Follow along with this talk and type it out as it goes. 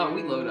know,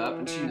 we load up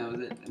and she knows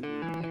it.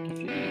 And like, if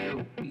you're gonna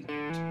go be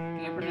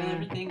pampered and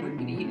everything, we're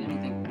gonna eat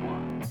anything we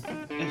want.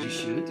 As you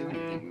should. Do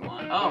anything we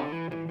want. Oh,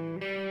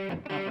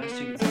 Popeye's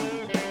chicken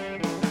sandwich.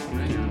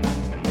 Regular.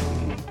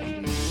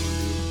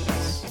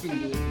 We can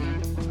do it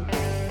again.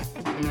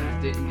 And then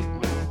I didn't get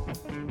one.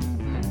 And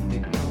then I didn't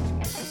get one.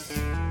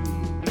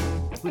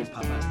 Went to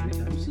Popeyes 3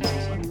 times since I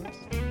saw you last.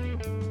 All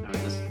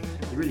right, let's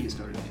really get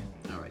started.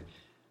 All right.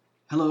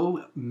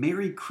 Hello,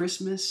 Merry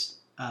Christmas.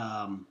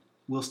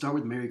 We'll start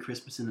with Merry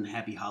Christmas and then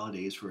Happy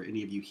Holidays for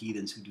any of you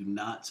heathens who do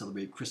not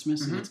celebrate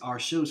Christmas. Mm-hmm. And it's our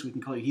show, so we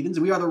can call you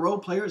heathens. We are the role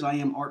players. I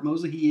am Art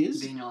Mosley. He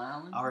is Daniel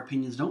Allen. Our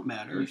opinions don't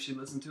matter. You should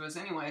listen to us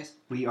anyways.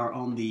 We are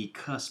on the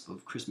cusp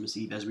of Christmas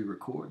Eve as we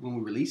record. When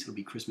we release, it'll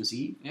be Christmas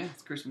Eve. Yeah,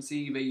 it's Christmas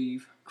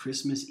Eve.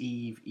 Christmas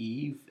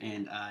Eve.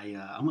 And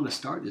I'm going to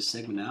start this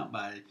segment out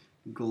by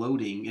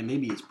gloating, and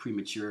maybe it's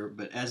premature,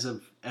 but as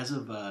of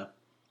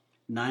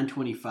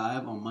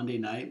 9:25 on Monday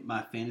night,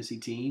 my fantasy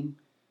team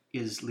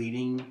is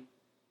leading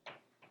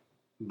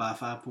by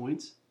 5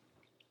 points.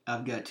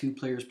 I've got 2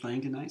 players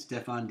playing tonight,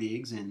 Stephon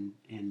Diggs and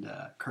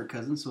Kirk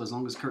Cousins. So as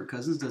long as Kirk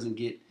Cousins doesn't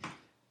get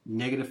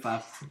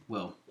 -5,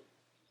 well,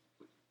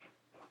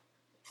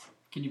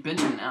 Can you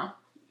bench him now?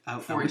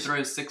 Before he wish,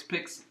 throws 6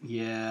 picks?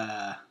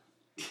 yeah.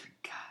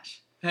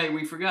 Gosh. Hey,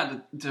 we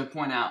forgot to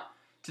point out,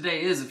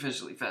 today is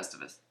officially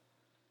Festivus.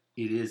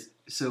 It is.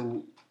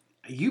 So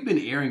you've been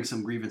airing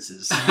some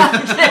grievances.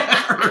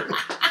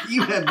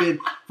 You have been,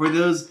 for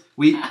those,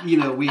 we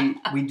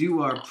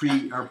do our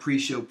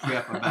pre-show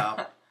prep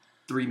about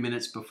 3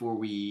 minutes before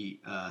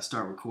we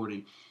start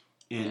recording,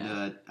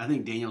 and I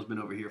think Daniel's been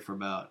over here for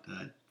about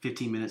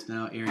 15 minutes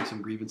now airing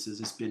some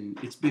grievances. It's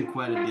been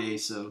quite a day.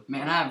 So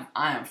man,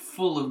 I am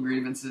full of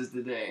grievances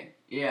today.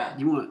 Yeah,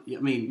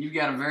 you've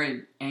got a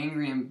very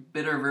angry and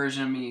bitter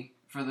version of me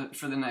for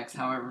the next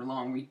however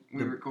long we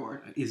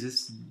record. Is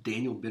this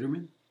Daniel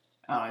Bitterman?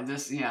 Oh,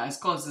 as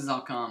close as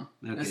I'll come.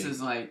 Okay. This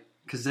is like.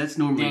 Because that's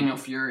normally Daniel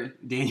Fury.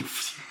 Daniel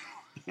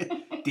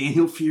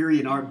Fury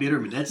and Art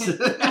Bitterman. That's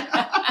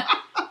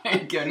there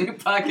you go, new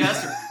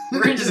podcast.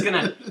 We're just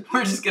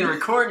gonna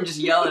record and just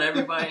yell at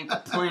everybody and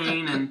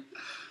complain, and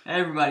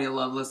everybody will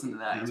love listening to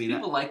that.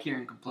 People like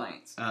hearing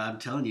complaints. I'm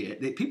telling you,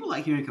 people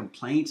like hearing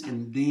complaints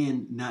and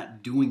then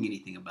not doing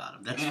anything about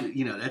them. That's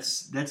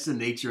the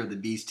nature of the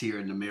beast here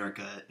in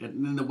America,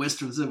 in the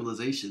Western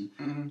civilization.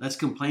 Mm-hmm. Let's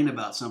complain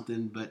about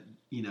something, but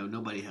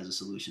nobody has a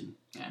solution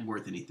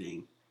worth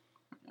anything.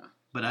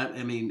 But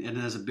and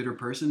as a bitter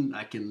person,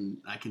 I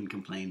can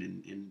complain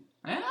and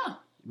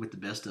with the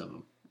best of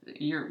them.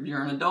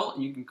 You're an adult.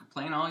 You can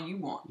complain all you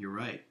want. You're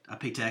right. I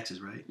pay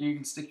taxes, right? You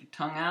can stick your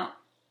tongue out.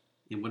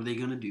 And what are they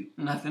gonna do?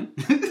 Nothing.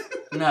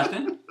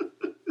 Nothing.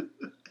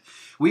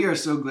 We are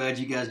so glad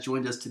you guys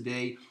joined us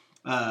today.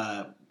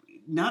 Not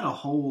a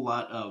whole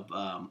lot of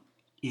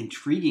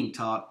intriguing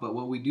talk, but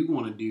what we do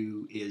want to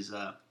do is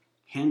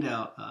hand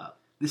out.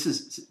 This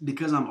is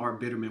because I'm Art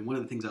Bitterman. One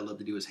of the things I love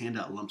to do is hand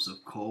out lumps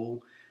of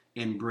coal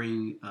and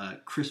bring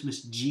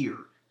Christmas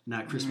cheer,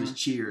 not Christmas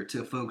cheer,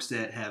 to folks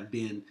that have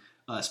been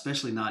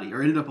especially naughty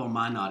or ended up on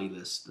my naughty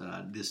list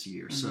this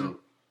year. Mm-hmm.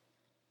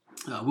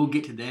 So we'll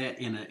get to that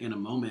in a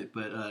moment.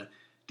 But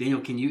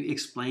Daniel, can you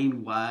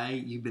explain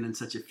why you've been in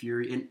such a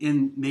fury?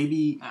 And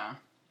maybe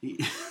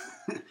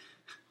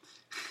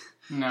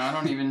no, I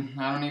don't even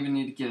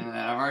need to get into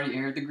that. I've already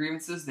aired the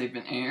grievances. They've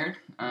been aired.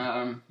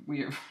 No.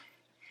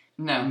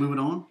 Moving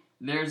on.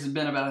 There's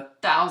been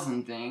about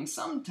 1,000 things.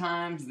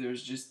 Sometimes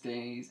there's just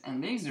days,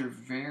 and these are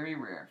very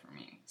rare for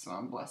me, so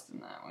I'm blessed in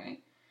that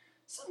way.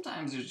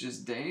 Sometimes there's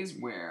just days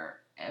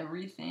where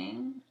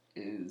everything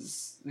the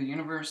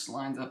universe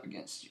lines up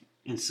against you.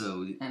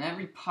 And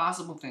every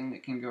possible thing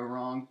that can go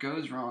wrong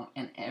goes wrong,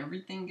 and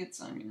everything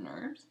gets on your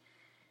nerves.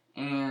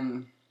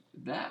 And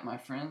that, my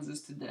friends,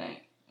 is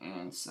today.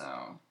 And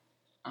so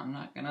I'm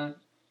not gonna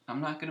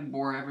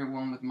bore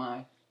everyone with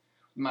my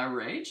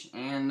rage,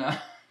 and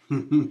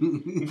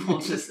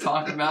we'll just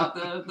talk about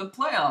the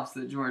playoffs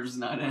that Georgia's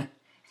not in.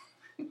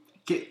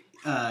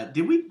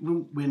 Did we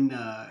when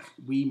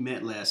we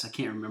met last? I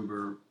can't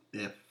remember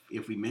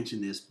if we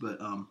mentioned this, but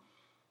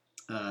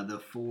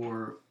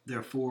there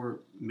are 4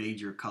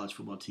 major college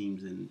football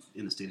teams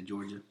in the state of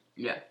Georgia.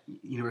 Yeah.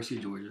 University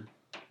of Georgia,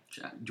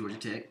 Georgia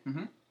Tech,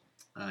 mm-hmm.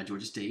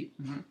 Georgia State,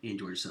 and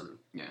Georgia Southern.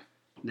 Yeah.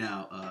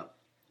 Now,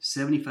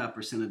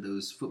 75% of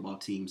those football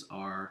teams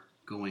are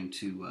going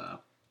to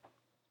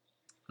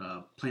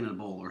play in a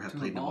bowl or have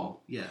played in a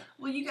bowl. Yeah.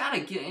 Well, you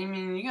gotta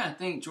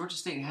think Georgia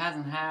State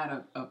hasn't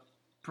had a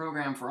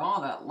program for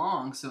all that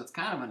long, so it's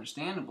kind of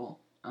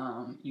understandable.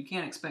 You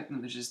can't expect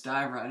them to just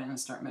dive right in and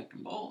start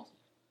making bowls,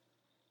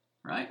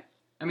 right?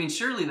 I mean,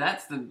 surely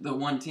that's the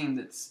one team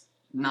that's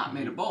not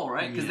made a bowl,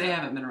 right? Because they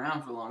haven't been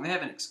around for long. They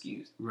have an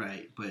excuse.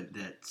 Right, but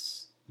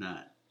that's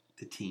not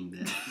the team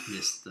that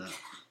missed the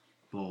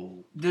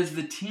bowl. Does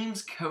the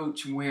team's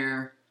coach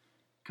wear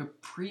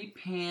capri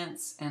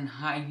pants and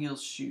high heel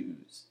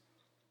shoes?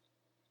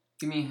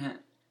 Give me a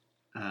hint.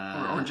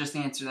 Or just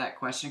answer that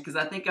question, because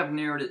I think I've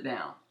narrowed it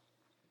down.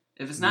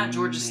 If it's not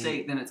Georgia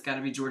State, then it's got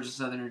to be Georgia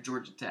Southern or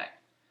Georgia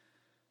Tech.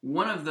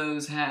 one of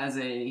those has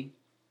a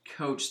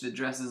coach that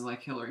dresses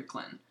like Hillary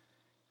Clinton.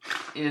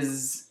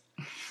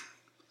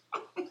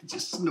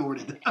 Just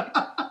snorted.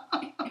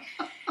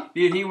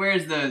 Dude, he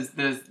wears those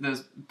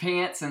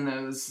pants and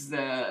those.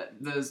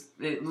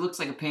 It looks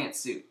like a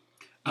pantsuit,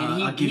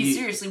 and he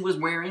seriously was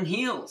wearing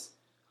heels.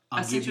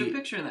 I sent you a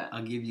picture of that.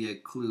 I'll give you a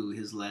clue.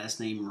 His last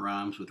name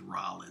rhymes with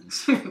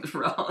Rollins.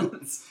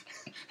 Rollins.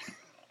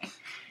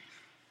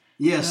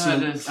 Yeah.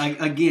 So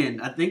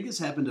I think this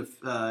happened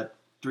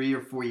 3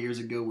 or 4 years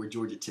ago, where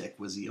Georgia Tech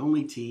was the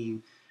only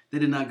team that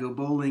did not go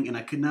bowling, and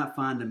I could not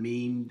find a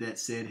meme that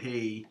said,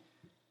 "Hey."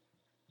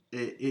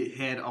 It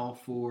had all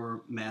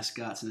 4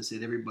 mascots, and it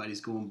said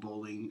everybody's going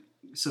bowling.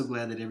 So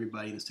glad that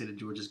everybody in the state of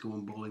Georgia is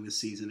going bowling this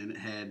season, and it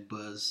had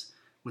Buzz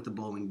with the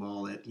bowling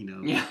ball at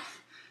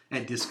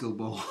at Disco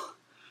Bowl.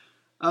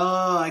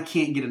 Oh, I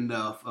can't get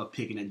enough of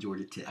picking at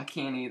Georgia Tech. I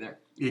can't either.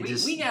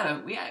 We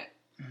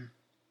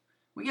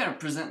gotta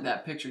present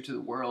that picture to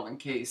the world in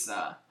case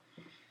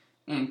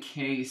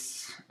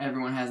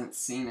everyone hasn't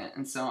seen it.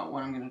 And so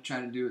what I'm gonna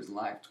try to do is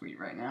live tweet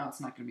right now. It's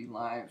not gonna be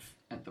live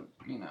at the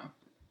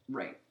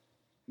right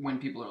when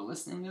people are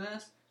listening to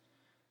this,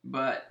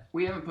 but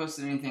we haven't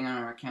posted anything on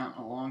our account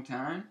in a long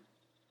time,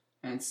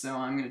 and so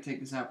I'm going to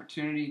take this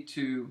opportunity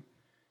to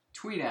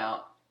tweet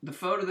out the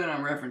photo that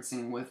I'm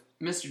referencing with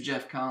Mr.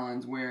 Jeff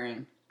Collins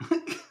wearing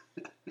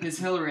his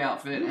Hillary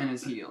outfit and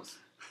his heels.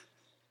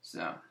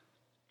 So,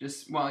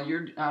 just while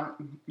you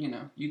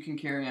can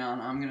carry on,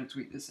 I'm going to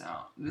tweet this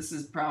out. This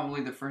is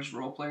probably the first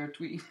role player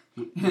tweet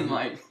in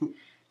like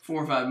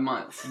 4 or 5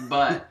 months,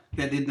 but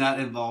that did not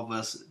involve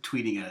us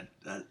tweeting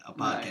a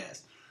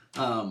podcast.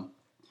 Right.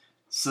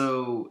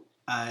 So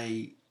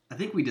I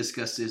think we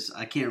discussed this.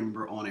 I can't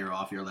remember on air or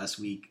off air last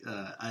week.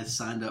 I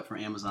signed up for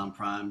Amazon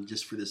Prime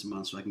just for this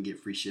month so I can get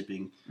free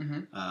shipping.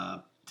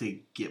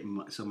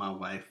 So my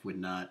wife would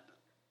not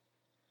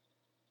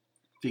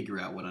figure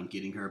out what I'm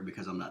getting her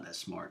because I'm not that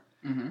smart.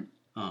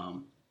 I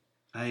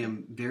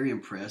am very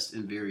impressed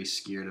and very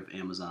scared of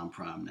Amazon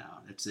Prime now.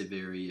 It's a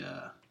very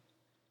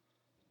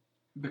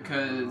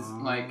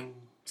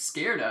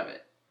scared of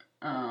it.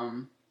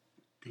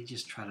 They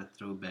just try to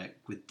throw back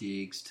with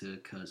digs to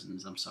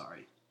cousins. I'm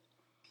sorry.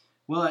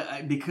 Well,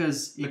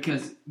 because you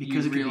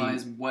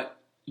realize what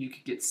you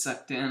could get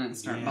sucked in and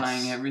start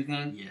buying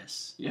everything.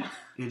 Yes. Yeah.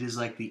 It is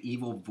like the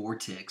evil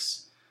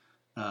vortex.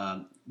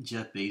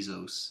 Jeff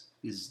Bezos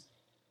is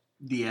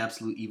the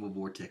absolute evil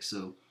vortex.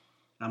 So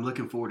I'm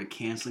looking forward to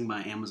canceling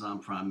my Amazon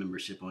Prime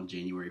membership on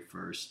January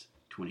 1st,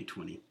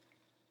 2020.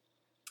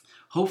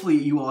 Hopefully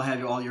you all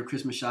have all your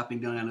Christmas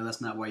shopping done. I know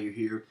that's not why you're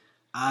here.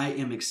 I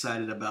am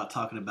excited about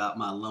talking about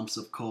my lumps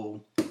of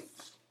coal.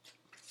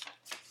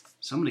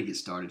 So I'm going to get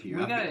started here.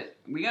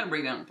 We got to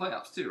break down the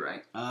playoffs too,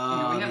 right?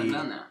 We haven't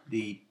done that.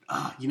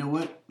 You know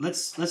what?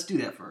 Let's do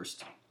that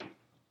first.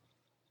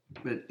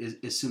 But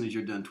as soon as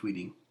you're done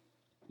tweeting.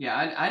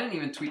 Yeah, I didn't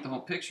even tweet the whole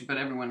picture, but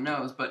everyone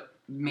knows. But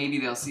maybe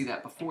they'll see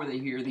that before they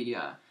hear the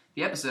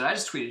episode. I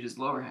just tweeted his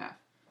lower half,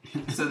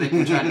 so they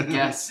can try to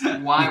guess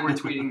why we're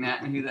tweeting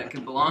that and who that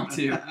could belong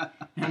to,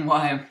 and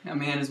why a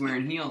man is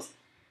wearing heels.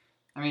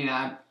 I mean,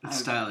 it's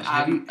stylish.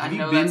 I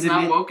know that's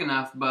not woke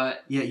enough,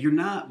 but yeah, you're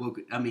not woke.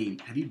 I mean,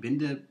 have you been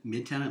to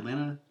Midtown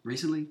Atlanta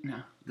recently?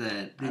 No.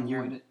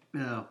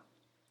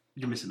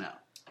 You're missing out.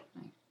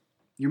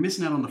 You're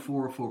missing out on the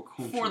 404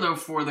 culture.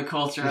 404 the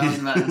culture. I was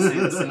about to say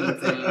the same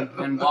thing.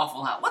 And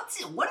Waffle House.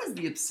 What is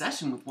the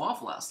obsession with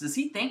Waffle House? Does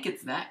he think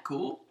it's that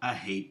cool? I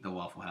hate the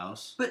Waffle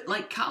House. But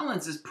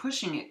Collins is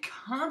pushing it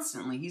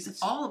constantly. He's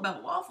all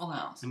about Waffle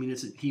House. I mean,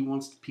 he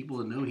wants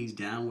people to know he's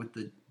down with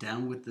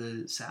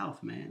the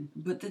South, man.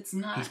 But that's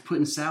not. He's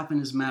putting South in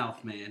his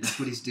mouth, man. That's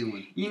what he's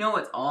doing. You know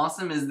what's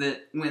awesome is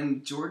that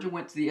when Georgia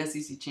went to the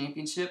SEC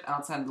championship,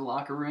 outside the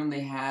locker room,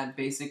 they had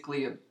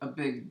basically a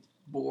big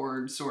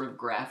board sort of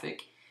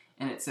graphic.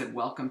 And it said,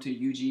 "Welcome to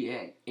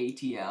UGA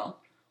ATL,"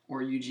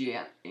 or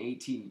UGA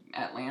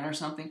Atlanta or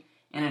something.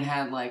 And it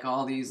had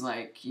all these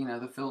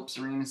the Phillips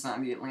Arena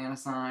sign, the Atlanta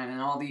sign,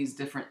 and all these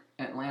different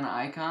Atlanta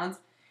icons.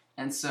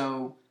 And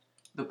so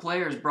the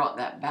players brought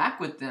that back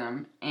with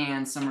them,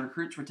 and some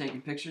recruits were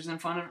taking pictures in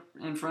front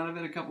of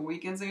it a couple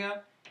weekends ago.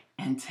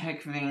 And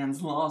Tech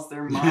fans lost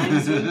their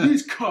minds.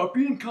 He's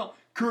copying.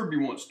 Kirby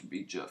wants to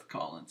be Jeff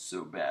Collins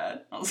so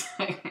bad. I was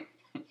like,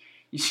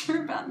 you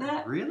sure about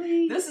that?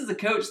 Really? This is a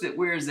coach that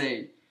wears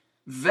a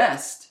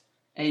vest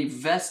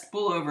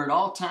pullover at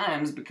all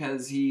times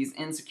because he's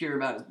insecure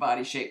about his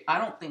body shape. I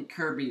don't think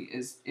Kirby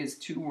is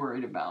too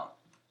worried about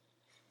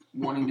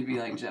wanting to be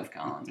like Jeff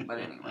Collins. But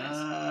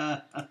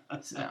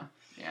anyways, so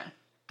yeah.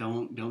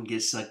 Don't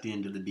get sucked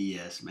into the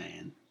BS,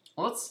 man.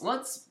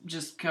 Let's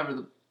just cover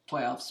the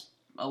playoffs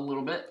a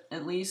little bit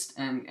at least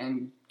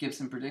and give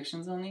some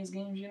predictions on these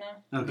games.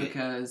 Okay.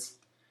 Because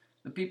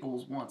the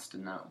people wants to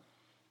know.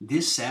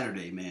 This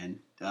Saturday, man,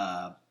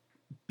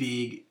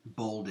 big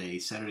bowl day,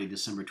 Saturday,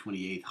 December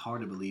 28th.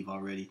 Hard to believe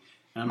already.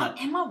 And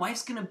my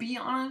wife's gonna be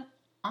on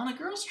a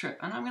girls' trip,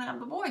 and I'm gonna have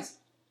the boys.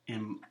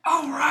 And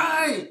all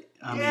right,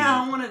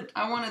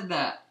 I wanted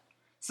that.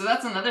 So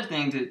that's another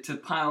thing to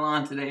pile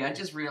on today. I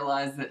just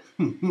realized that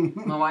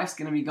my wife's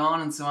going to be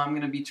gone, and so I'm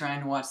going to be trying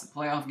to watch the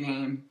playoff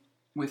game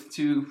with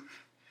 2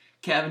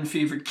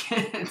 cabin-fevered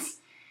kids.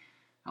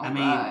 All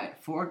right.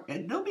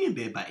 They'll be in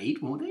bed by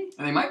 8, won't they?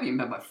 And they might be in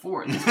bed by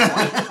 4 at this point.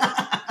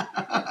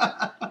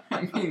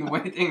 I mean, the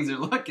way things are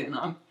looking,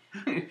 all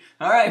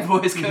right,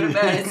 boys, go to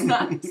bed.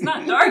 It's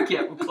not dark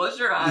yet. Well, close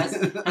your eyes,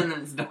 and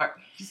then it's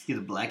dark. Just get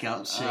a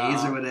blackout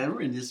shades or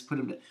whatever, and just put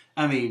them.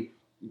 I mean,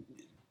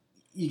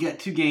 you got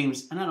 2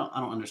 games, and I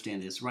don't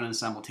understand this running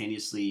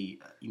simultaneously.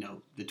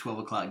 The 12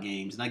 o'clock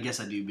games, and I guess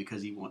I do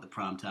because you want the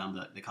prime time,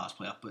 the college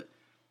playoff. But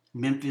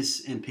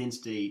Memphis and Penn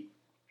State,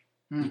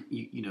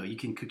 you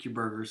can cook your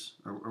burgers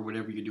or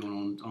whatever you're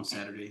doing on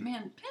Saturday.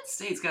 Man, Penn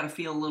State's got to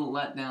feel a little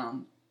let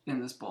down in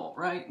this bowl,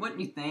 right?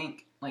 Wouldn't you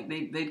think? Like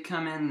they'd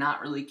come in not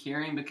really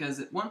caring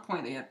because at one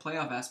point they had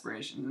playoff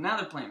aspirations, and now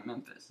they're playing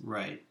Memphis.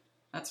 Right.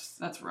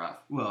 That's rough.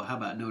 Well, how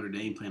about Notre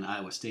Dame playing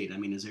Iowa State? I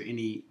mean, is there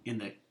any in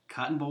the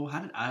Cotton Bowl? How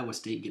did Iowa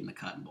State get in the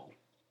Cotton Bowl?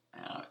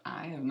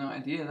 I have no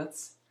idea.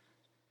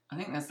 I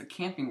think that's the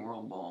Camping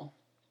World Bowl.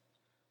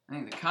 I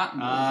think the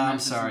Cotton Bowl. I'm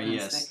sorry.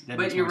 Yes,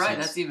 but you're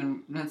right.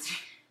 Sense. That's.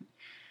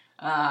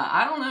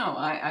 I don't know.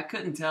 I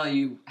couldn't tell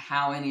you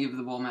how any of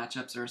the bowl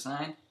matchups are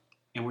assigned.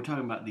 And we're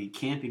talking about the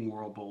Camping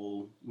World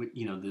Bowl,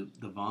 the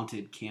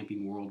vaunted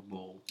Camping World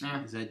Bowl.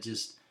 Yeah. Is that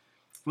just?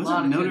 A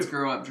lot of kids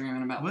grow up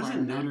dreaming about.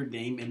 Wasn't Notre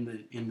Dame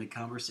in the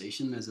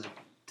conversation as a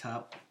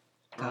top?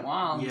 For a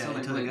while until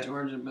they played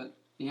Georgia, but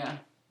yeah,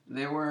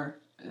 they were.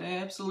 They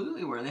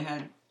absolutely were. They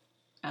had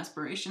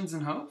aspirations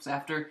and hopes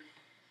after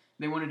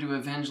they wanted to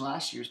avenge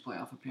last year's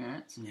playoff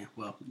appearance. Yeah,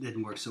 well, it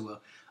didn't work so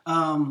well.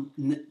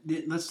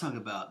 Let's talk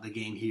about the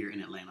game here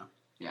in Atlanta.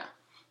 Yeah.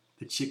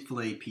 The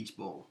Chick-fil-A Peach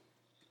Bowl.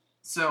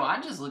 So I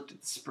just looked at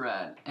the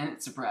spread, and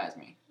it surprised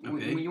me.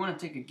 Okay. You want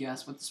to take a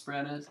guess what the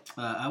spread is?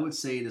 I would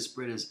say the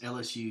spread is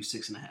LSU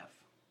 6.5.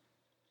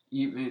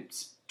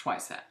 It's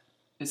twice that.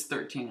 It's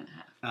 13.5.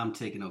 I'm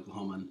taking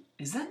Oklahoma.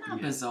 Is that not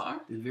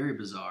bizarre? It's very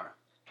bizarre.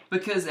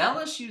 Because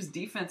LSU's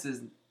defense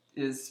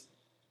is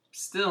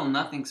still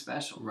nothing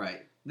special.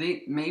 Right.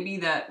 Maybe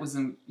that was,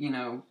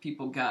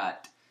 people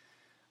got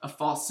a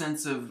false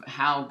sense of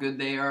how good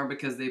they are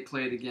because they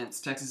played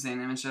against Texas A&M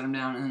and shut them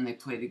down, and then they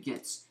played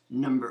against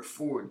number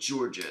 4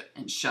 Georgia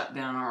and shut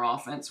down our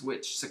offense,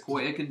 which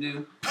Sequoia could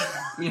do.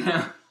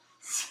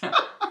 So,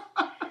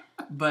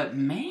 but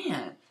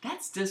man,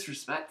 that's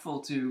disrespectful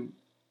to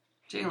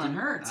Jalen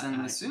Hurts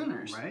and the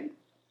Sooners. Right.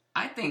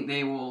 I think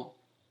they will.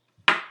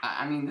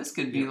 I mean, this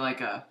could be like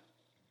a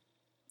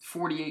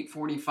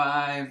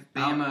 48-45 Bama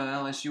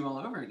LSU all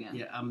over again.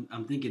 Yeah,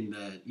 I'm thinking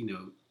that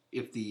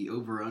if the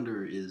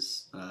over-under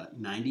is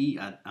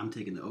 90, I'm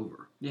taking the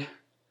over. Yeah.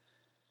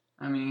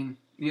 I mean,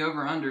 the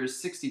over-under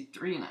is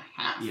 63.5.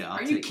 Yeah,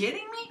 Are you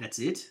kidding me? That's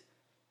it?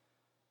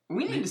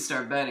 We need to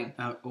start betting.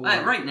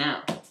 Right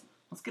now.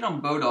 Let's get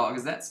on Bodog.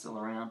 Is that still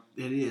around?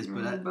 It is,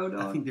 but I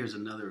think there's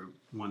another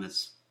one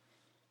that's...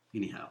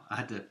 Anyhow, I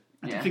have to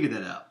figure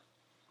that out.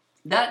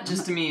 That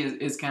just to me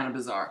is kind of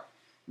bizarre.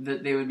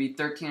 That they would be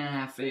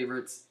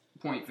 13.5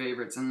 point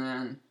favorites, and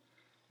then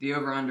the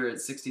over/under at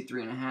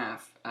 63.5.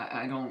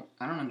 I don't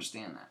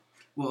understand that.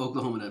 Well,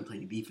 Oklahoma doesn't play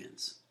any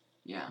defense.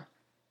 Yeah,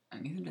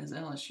 and neither does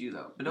LSU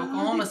though. But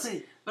Oklahoma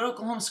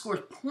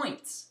scores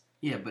points.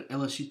 Yeah, but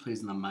LSU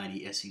plays in the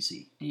mighty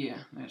SEC. Yeah,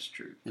 that's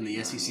true. In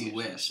the SEC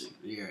West,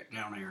 yeah,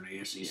 down there in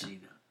the SEC.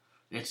 Yeah.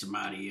 That's the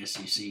mighty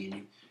SEC,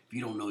 and if you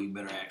don't know, you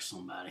better ask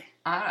somebody.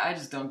 I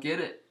just don't get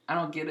it. I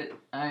don't get it.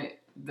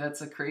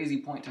 That's a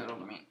crazy point total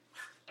to me.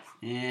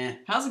 Yeah.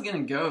 How's it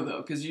gonna go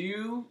though? Because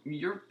your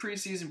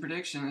preseason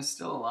prediction is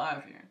still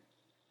alive here.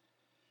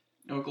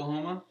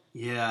 Oklahoma.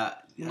 Yeah.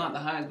 Not the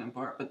Heisman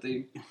part, but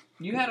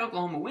you had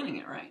Oklahoma winning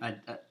it, right? I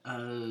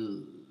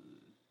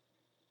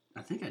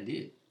think I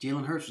did.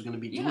 Jalen Hurts was going to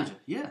beat Georgia.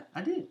 Yeah,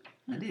 I did.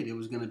 I did. It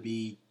was going to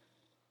be.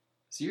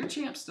 So your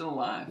champ's still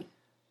alive.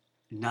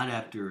 Not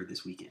after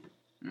this weekend.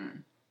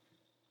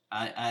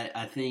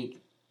 I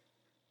think.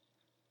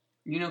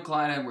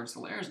 Clyde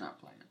Edwards-Hilaire's not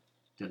playing.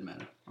 Doesn't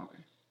matter.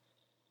 Okay.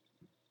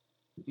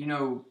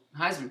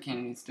 Heisman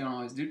candidates don't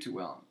always do too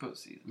well in the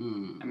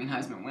postseason. I mean,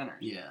 Heisman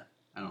winners. Yeah,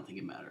 I don't think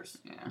it matters.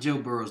 Yeah. Joe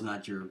Burrow's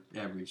not your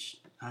average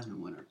Heisman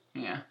winner.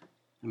 Yeah.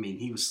 I mean,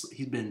 he's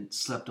been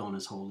slept on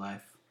his whole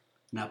life.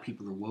 Now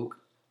people are woke.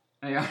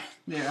 They are.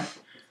 Yeah.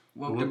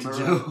 Woke to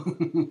Joe.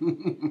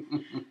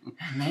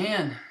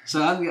 Man.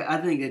 So I think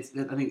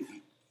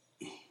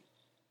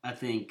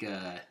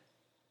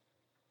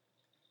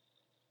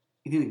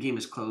the game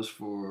is close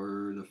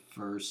for the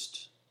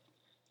first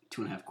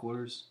 2.5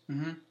 quarters.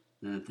 Mm-hmm.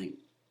 Then I think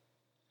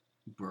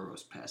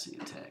Burrow's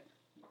passing attack.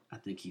 I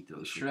think he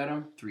throws shred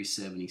him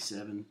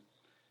 377,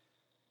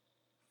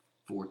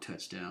 4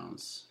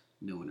 touchdowns,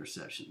 no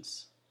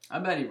interceptions. I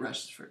bet he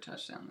rushes for a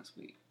touchdown this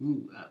week.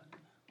 Ooh,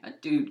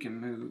 that dude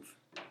can move.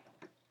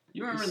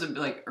 You remember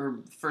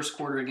the first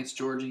quarter against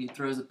Georgia? He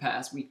throws a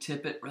pass, we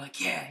tip it. We're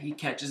like, yeah, he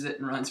catches it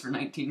and runs for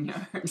 19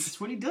 yards.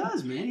 That's what he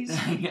does, man.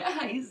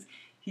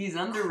 He's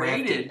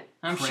underrated.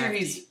 Crafty. I'm sure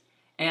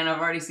And I've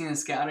already seen a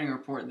scouting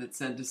report that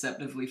said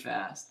deceptively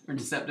fast or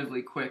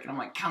deceptively quick. And I'm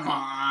like, come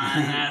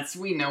on,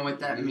 we know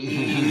what that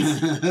means.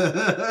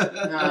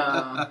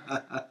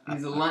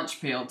 He's a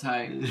lunch pail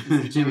type. He's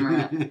a gym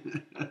rat.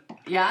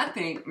 Yeah, I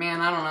think, man,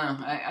 I don't know.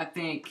 I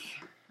think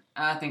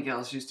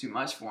LSU's too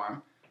much for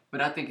him.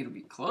 But I think it'll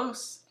be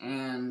close.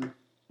 And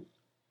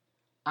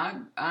I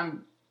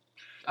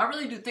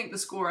really do think the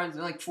score is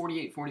like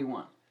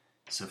 48-41.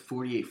 So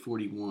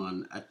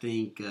 48-41. I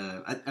think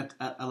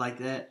I like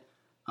that.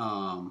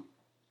 I'm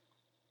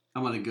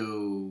going to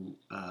go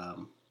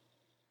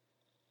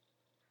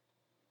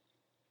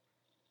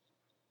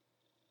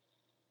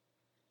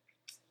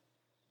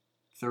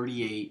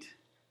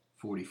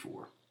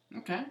 38-44.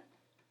 Okay.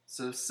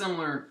 So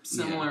similar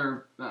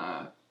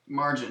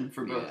margin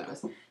for both of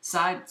us.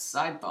 Side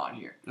thought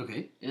here.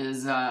 Okay.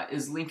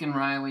 Is Lincoln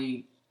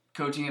Riley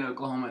coaching at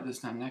Oklahoma at this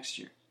time next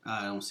year?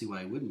 I don't see why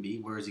he wouldn't be.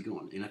 Where is he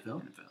going?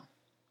 NFL? NFL.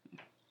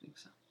 Yeah, I think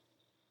so.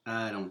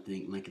 I don't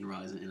think Lincoln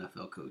Riley's an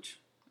NFL coach.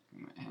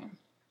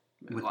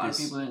 But a lot of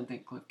people didn't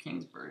think Cliff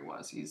Kingsbury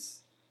was.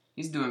 He's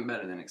doing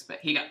better than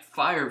expected. He got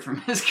fired from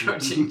his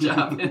coaching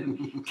job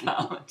in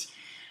college.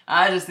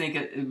 I just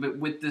think but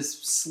with this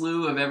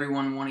slew of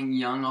everyone wanting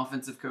young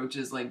offensive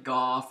coaches like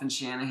Goff and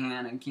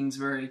Shanahan and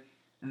Kingsbury,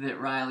 that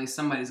Riley,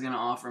 somebody's going to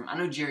offer him. I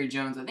know Jerry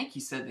Jones, I think he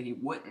said that he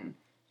wouldn't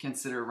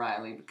consider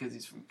Riley because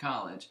he's from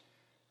college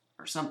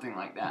or something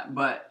like that.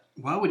 But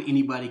why would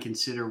anybody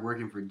consider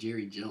working for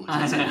Jerry Jones?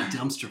 That's a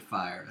dumpster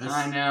fire.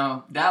 I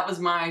know. That was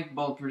my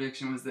bold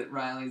prediction, was that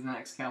Riley's the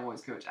next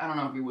Cowboys coach. I don't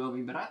know if he will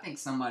be, but I think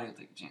somebody will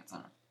take a chance on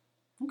him.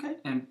 Okay.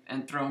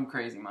 And throw him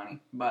crazy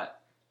money.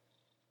 But,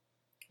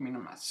 I mean,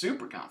 I'm not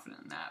super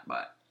confident in that.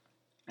 But,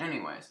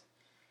 anyways.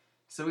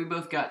 So we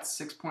both got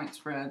 6-point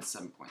spread,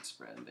 7-point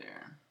spread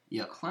there.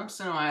 Yep.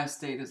 Clemson, Ohio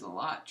State is a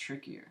lot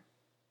trickier.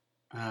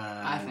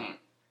 I think.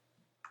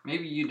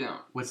 Maybe you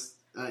don't.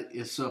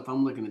 So if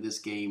I'm looking at this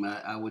game,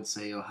 I would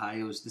say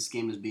this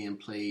game is being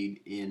played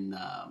in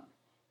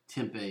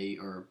Tempe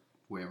or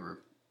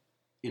wherever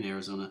in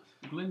Arizona.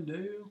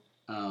 Glendale.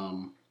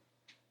 I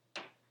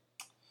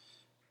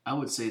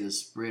would say the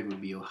spread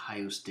would be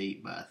Ohio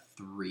State by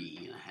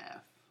 3.5.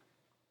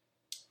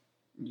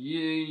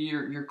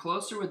 You're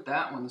closer with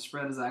that one. The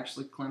spread is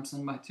actually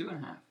Clemson by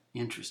 2.5.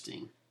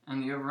 Interesting.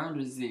 And the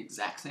over-under is the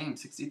exact same,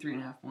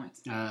 63.5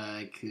 points.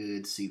 I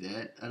could see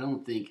that. I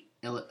don't think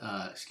I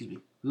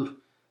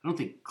don't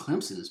think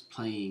Clemson is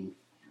playing.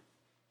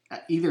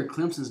 Either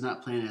Clemson's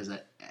not playing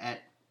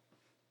at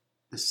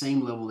the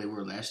same level they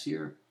were last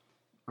year,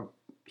 or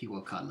people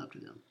have caught up to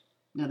them.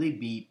 Now they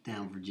beat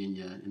down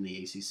Virginia in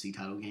the ACC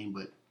title game,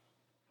 but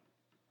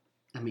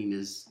I mean,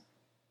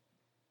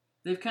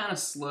 they've kind of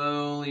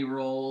slowly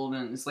rolled,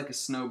 and it's like a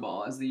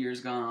snowball. As the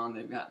years gone on,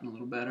 they've gotten a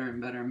little better and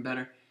better and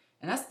better.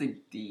 And that's the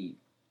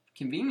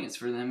convenience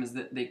for them, is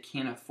that they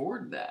can't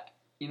afford that.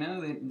 You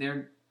know,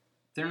 they're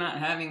not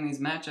having these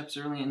matchups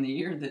early in the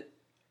year that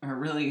are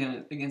really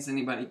going against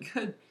anybody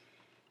good.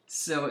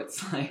 So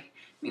it's like,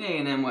 I mean,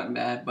 A&M wasn't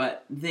bad,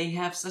 but they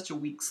have such a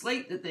weak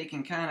slate that they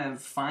can kind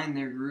of find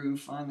their groove,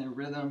 find their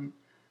rhythm,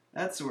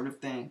 that sort of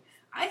thing.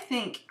 I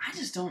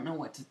just don't know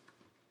what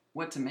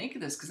to make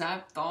of this, because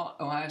I thought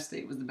Ohio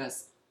State was the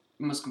best,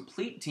 most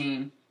complete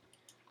team.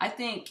 I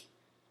think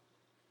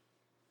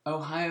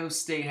Ohio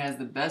State has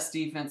the best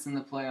defense in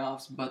the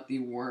playoffs, but the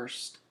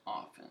worst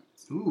offense.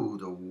 Ooh,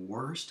 the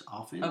worst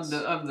offense?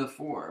 Of the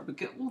four.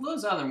 Because,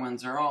 those other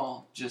ones are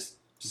all just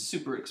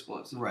super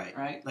explosive.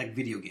 Right? Like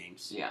video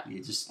games. Yeah.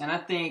 And I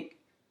think,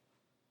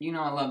 I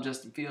love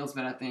Justin Fields,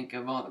 but I think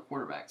of all the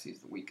quarterbacks, he's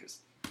the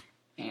weakest.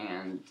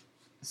 And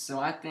so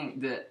I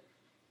think that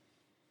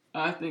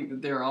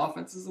their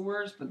offense is the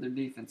worst, but their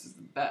defense is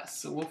the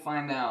best. So we'll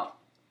find out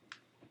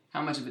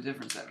how much of a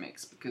difference that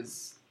makes,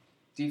 because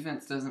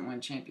defense doesn't win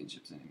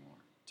championships anymore,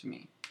 to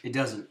me. It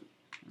doesn't.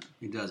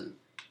 It doesn't.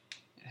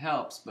 It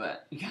helps,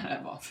 but you gotta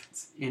have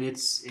offense. And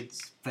it's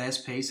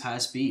fast paced, high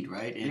speed,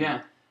 right? And,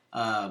 yeah.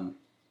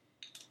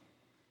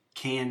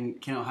 Can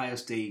Ohio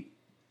State?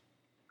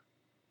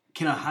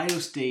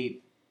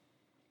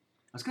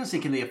 I was gonna say,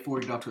 can they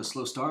afford to get off to a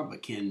slow start?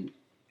 But can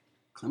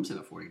Clemson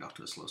afford to get off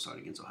to a slow start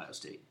against Ohio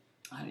State?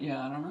 I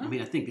don't know. I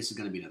mean, I think this is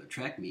going to be another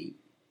track meet.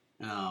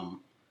 I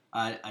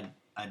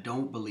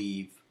don't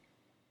believe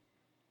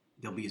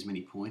there'll be as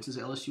many points as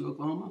LSU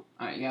Oklahoma.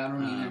 I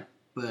don't either.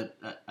 But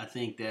I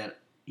think that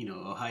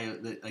Ohio,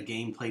 a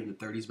game played in the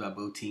 30s by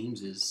both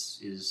teams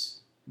is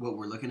what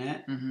we're looking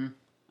at. Mm-hmm.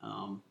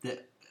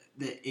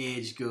 The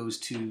edge goes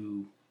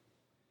to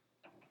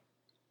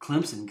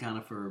Clemson, kind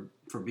of for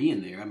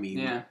being there. I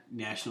mean,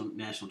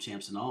 national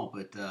champs and all,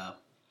 but.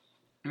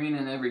 I mean,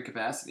 in every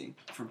capacity,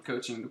 from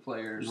coaching to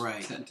players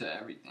to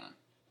everything.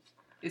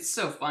 It's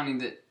so funny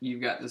that you've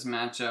got this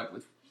matchup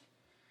with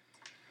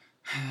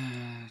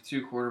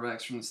two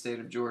quarterbacks from the state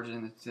of Georgia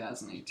in the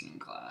 2018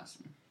 class.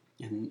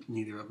 And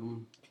neither of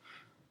them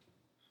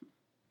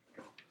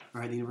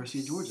are at the University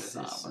of Georgia.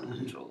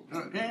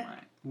 Right.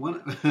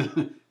 One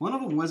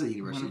of them was at the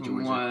University of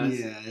Georgia. Was.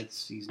 Yeah,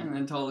 he's and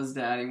then told his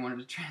dad he wanted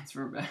to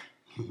transfer back.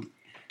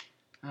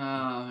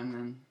 And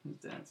then his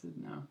dad said,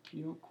 "No,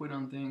 you don't quit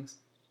on things."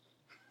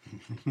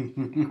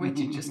 Wait,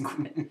 you just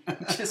quit?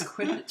 Just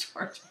quit at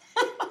Georgia?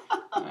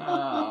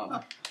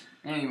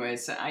 Anyway,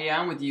 so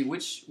I'm with you.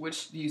 Which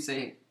do you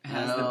say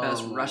has the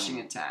best rushing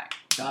attack,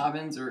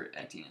 Dobbins or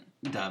Etienne?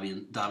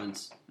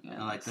 Dobbins.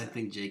 Yeah, I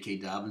think J.K.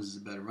 Dobbins is a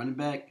better running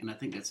back, and I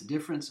think that's the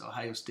difference.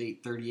 Ohio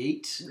State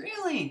 38.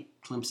 Really?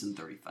 Clemson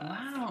 35.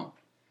 Wow.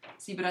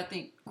 See, but I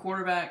think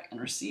quarterback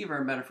and receiver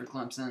are better for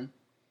Clemson,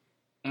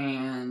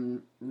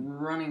 and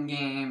running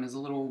game is a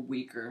little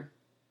weaker,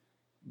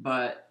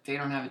 but they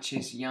don't have a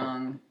Chase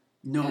Young.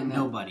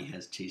 Nobody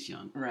has Chase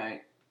Young.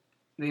 Right.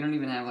 They don't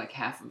even have like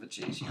half of a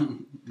Chase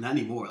Young. Not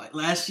anymore. Like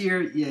last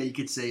year, yeah, you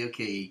could say,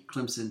 okay,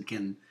 Clemson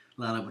can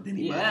line up with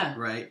anybody,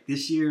 right?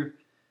 This year,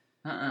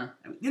 I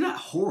mean, they're not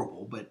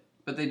horrible, but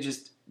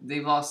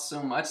they've lost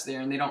so much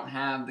there, and they don't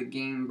have the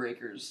game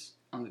breakers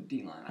on the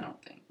D line. I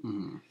don't think.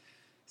 Mm-hmm.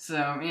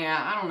 So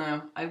yeah, I don't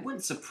know. It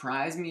wouldn't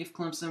surprise me if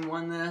Clemson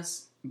won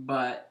this,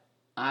 but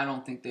I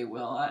don't think they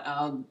will.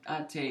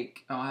 I'd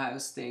take Ohio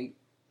State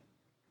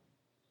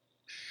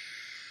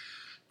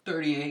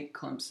 38,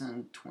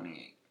 Clemson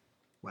 28.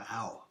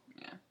 Wow.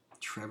 Yeah.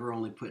 Trevor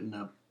only putting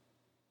up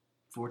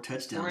 4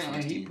 touchdowns.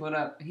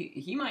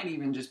 He might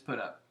even just put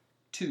up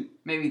 2,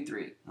 maybe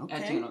 3. Okay.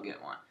 Etienne will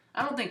get 1.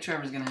 I don't think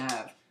Trevor's going to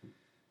have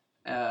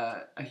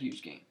a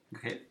huge game.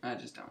 Okay. I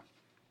just don't.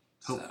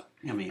 Hope.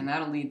 And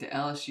that'll lead to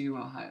LSU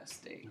Ohio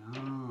State,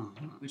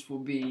 which will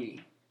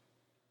be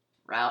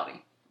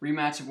rowdy.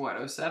 Rematch of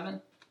what,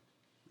 07?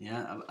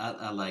 Yeah,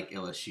 I like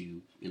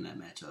LSU in that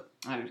matchup.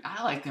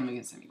 I like them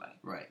against anybody.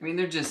 Right. I mean,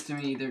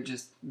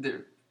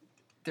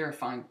 they're a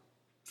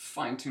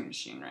fine-tuned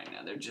machine right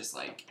now. They're just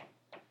like,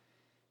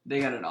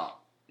 they got it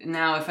all.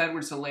 Now, if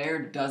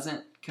Edwards-Helaire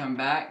doesn't come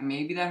back,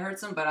 maybe that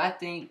hurts them, but I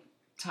think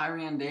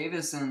Tyrion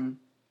Davis and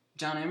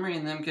John Emery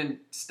and them can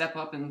step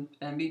up and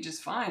be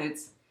just fine.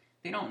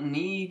 They don't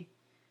need,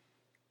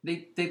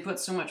 they put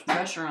so much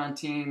pressure on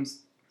teams,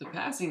 the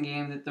passing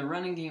game, that the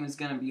running game is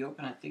going to be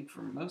open, I think,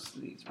 for most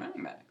of these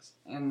running backs.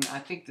 And I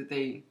think that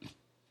they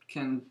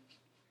can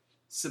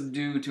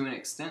subdue, to an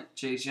extent,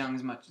 Chase Young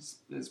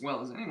as well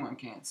as anyone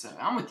can. So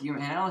I'm with you,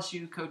 man.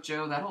 LSU, Coach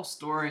O, that whole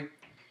story,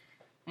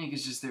 I think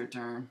it's just their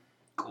turn.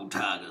 Go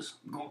Tigers.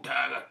 Go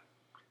Tiger.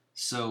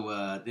 So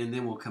and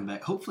then we'll come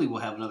back. Hopefully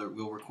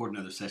we'll record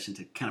another session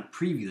to kind of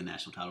preview the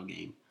national title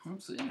game.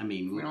 Hopefully. I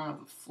mean, we don't have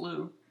the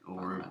flu. Or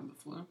I don't have the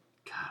flu.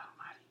 God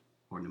almighty.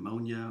 Or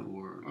pneumonia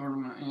or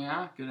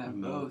yeah, could have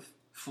both.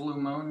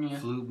 Flu-monia.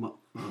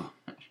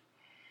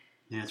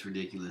 Yeah, it's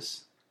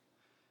ridiculous.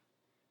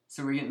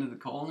 So we're getting to the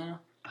cold now?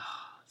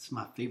 It's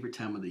my favorite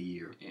time of the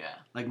year. Yeah.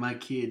 Like my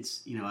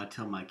kids, I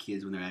tell my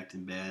kids when they're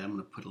acting bad, I'm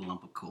going to put a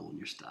lump of coal in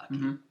your stocking.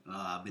 Mm-hmm.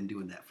 I've been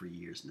doing that for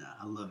years now.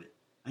 I love it.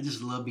 I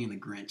just love being a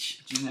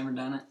Grinch. But you've never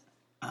done it?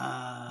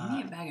 You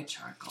need a bag of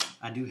charcoal.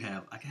 I can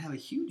have a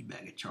huge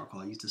bag of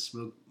charcoal. I used to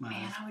smoke my...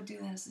 Man, I would do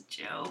that as a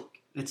joke.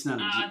 It's not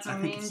a joke. It's a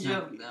mean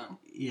joke, though.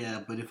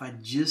 Yeah, but if I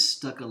just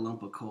stuck a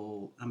lump of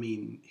coal,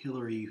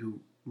 Hillary, who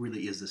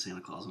really is the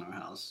Santa Claus in our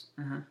house,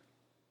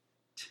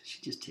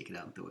 she'd just take it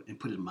out and throw it and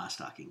put it in my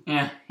stocking.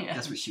 Yeah.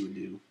 That's what she would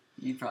do.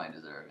 You'd probably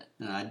deserve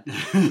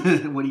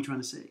it. What are you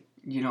trying to say?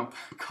 You don't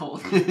put coal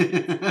in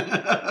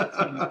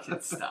your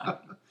kid's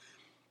stocking.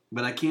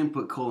 But I can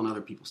put coal in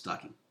other people's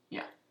stocking.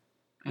 Yeah.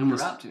 And you're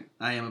about to.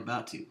 I am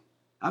about to.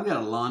 I've got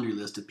a laundry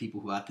list of people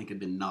who I think have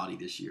been naughty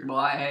this year. Well,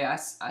 I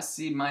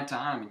cede my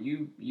time, and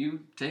you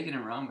take it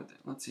and run with it.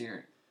 Let's hear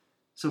it.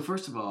 So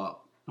first of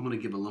all, I'm going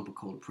to give a lump of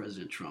coal to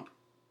President Trump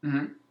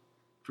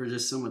for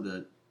just some of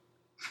the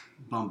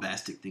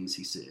bombastic things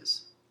he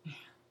says.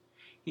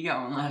 He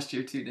got one last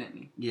year too, didn't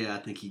he? Yeah, I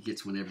think he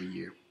gets one every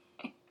year.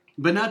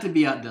 But not to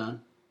be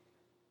outdone,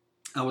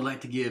 I would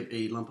like to give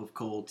a lump of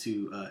coal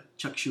to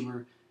Chuck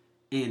Schumer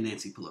and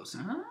Nancy Pelosi.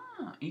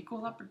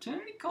 Equal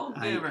opportunity coal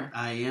giver.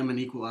 I am an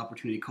equal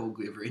opportunity coal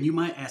giver. And you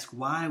might ask,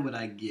 why would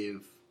I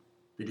give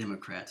the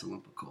Democrats a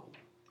lump of coal?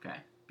 Okay.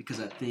 Because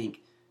I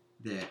think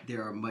that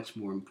there are much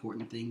more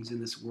important things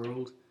in this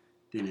world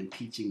than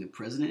impeaching the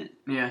president.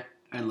 Yeah.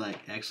 And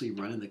actually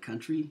running the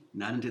country,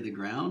 not into the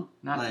ground.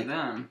 Not to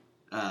them.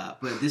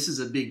 But this is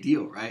a big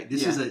deal, right?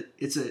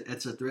 It's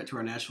a threat to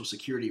our national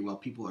security while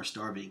people are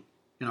starving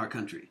in our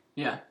country.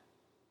 Yeah.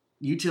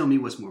 You tell me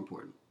what's more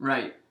important.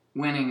 Right.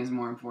 Winning is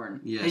more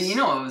important. Yes. And you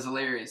know what was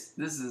hilarious?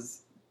 This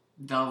is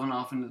delving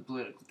off into the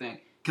political thing.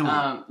 Come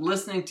on.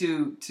 Listening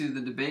to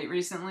the debate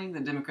recently, the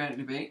Democratic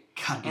debate,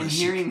 God and bless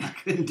you. I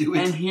couldn't do it.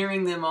 And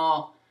hearing them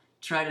all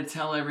try to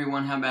tell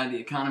everyone how bad the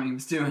economy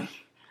was doing.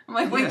 I'm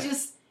like, wait,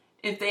 just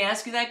if they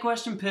ask you that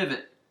question,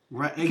 pivot.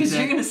 Right. Exactly. Because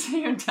you're going to sit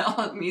here and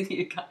tell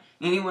me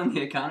anyone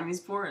the economy's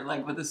poor,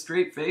 with a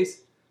straight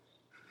face.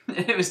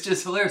 It was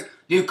just hilarious.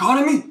 The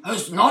economy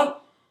is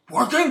not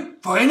working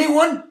for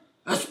anyone,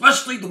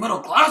 especially the middle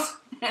class.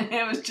 And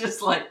it was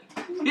just like,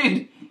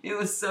 dude, it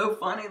was so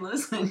funny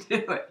listening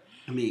to it.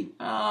 I mean,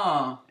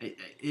 Oh, if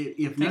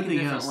take a nothing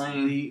different else,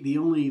 lane. the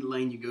only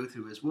lane you go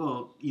through is,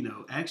 well,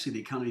 actually the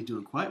economy's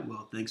doing quite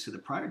well thanks to the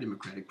prior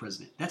Democratic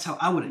president. That's how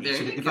I would have There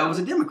answered you it if go. I was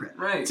a Democrat.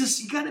 Right. It's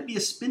just, you got to be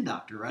a spin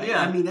doctor, right?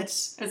 Yeah. I mean,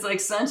 that's... It's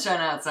like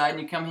sunshine outside and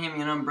you come hand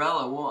me an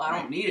umbrella. Well, I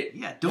don't need it.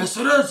 Yeah, Yes,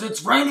 it is.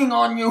 It's raining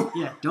on you.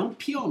 Yeah, don't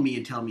pee on me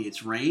and tell me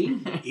it's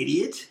rain,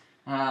 idiot.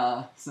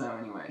 So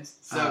anyways.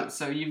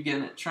 So you've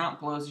given it Trump,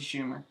 Pelosi,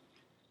 Schumer.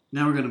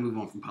 Now we're going to move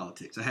on from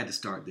politics. I had to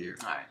start there.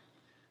 All right.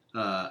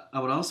 I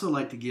would also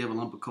like to give a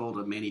lump of coal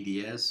to Manny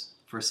Diaz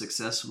for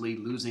successfully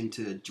losing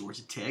to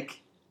Georgia Tech,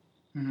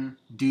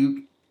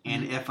 Duke,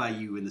 and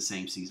FIU in the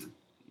same season.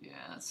 Yeah,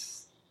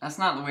 that's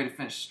not the way to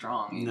finish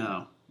strong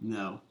either.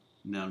 No.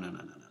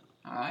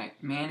 All right,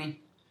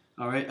 Manny.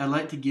 All right, I'd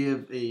like to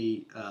give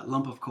a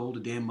lump of coal to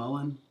Dan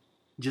Mullen,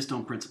 just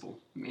on principle.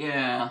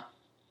 Yeah.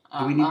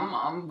 I'm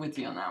with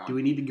you on that one. Do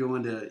we need to go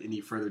into any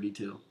further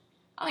detail?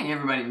 I think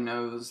everybody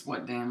knows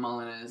what Dan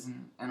Mullen is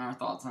and our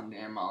thoughts on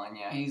Dan Mullen.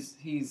 Yeah,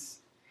 he's.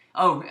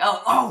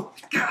 Oh,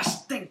 gosh!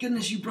 Thank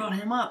goodness you brought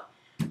him up.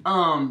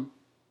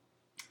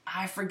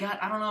 I forgot.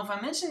 I don't know if I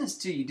mentioned this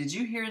to you. Did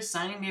you hear his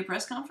signing day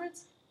press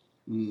conference?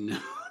 No.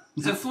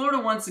 So Florida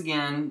once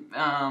again.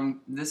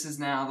 This is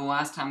now the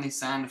last time they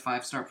signed a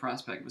 5-star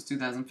prospect was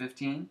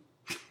 2015,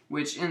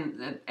 which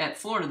at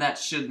Florida that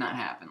should not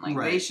happen. Like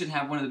right. They should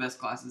have one of the best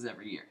classes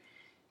every year,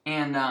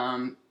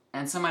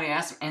 and somebody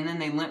asked him, and then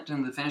they limped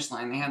into the finish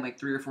line. They had like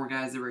 3 or 4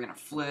 guys that were going to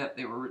flip.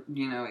 They were,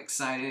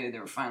 excited. They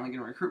were finally going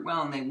to recruit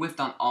well, and they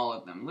whiffed on all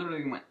of them.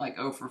 Literally went like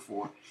 0 for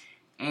 4.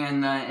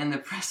 And in the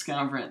press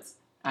conference,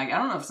 I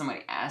don't know if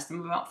somebody asked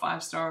him about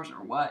 5 stars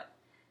or what,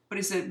 but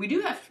he said, we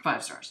do have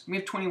 5 stars. We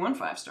have 21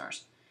 5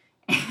 stars.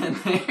 And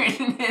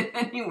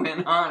then he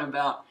went on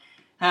about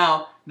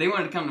how they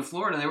wanted to come to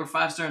Florida. They were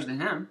 5 stars to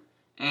him,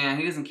 and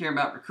he doesn't care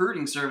about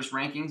recruiting service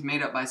rankings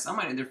made up by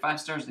somebody. They're 5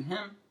 stars to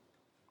him.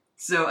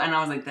 So, and I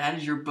was like, that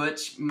is your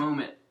Butch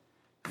moment.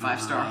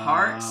 5-star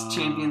hearts,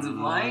 champions of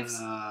lives.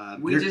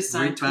 We just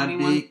signed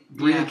 21.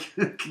 Yeah,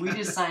 we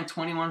just signed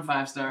 21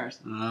 5 stars.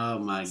 Oh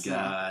my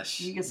gosh!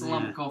 He gets a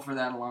lump of coal for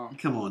that alone.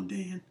 Come on,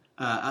 Dan.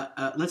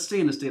 Let's stay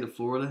in the state of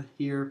Florida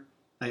here.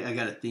 I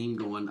got a theme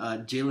going.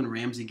 Jalen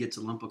Ramsey gets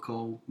a lump of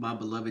coal. My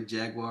beloved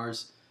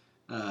Jaguars.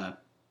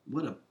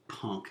 What a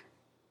punk!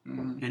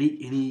 Mm-hmm. And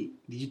he.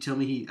 Did you tell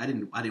me I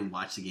didn't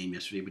watch the game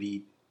yesterday, but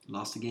he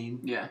lost the game.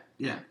 Yeah.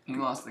 He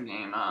lost the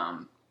game.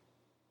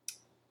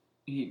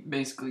 He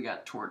basically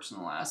got torched in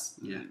the last.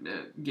 Yeah.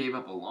 Gave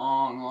up a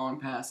long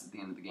pass at the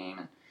end of the game,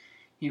 and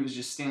he was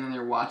just standing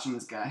there watching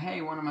this guy.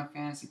 Hey, one of my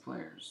fantasy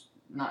players.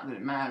 Not that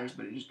it matters,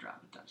 but he just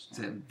dropped a touchdown. Is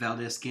that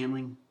Valdez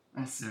Scantling?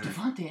 That's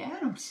Devontae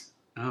Adams.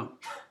 Oh.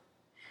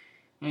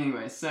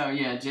 Anyway, so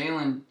yeah,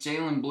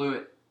 Jalen blew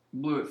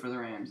it for the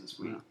Rams this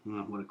week. Oh,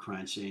 what a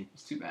crying shame.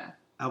 It's too bad.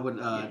 I would.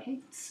 I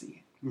hate to see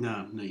it.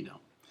 No, you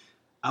don't.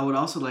 I would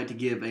also like to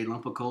give a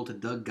lump of coal to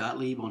Doug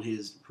Gottlieb on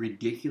his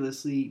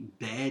ridiculously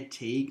bad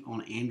take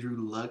on Andrew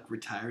Luck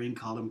retiring,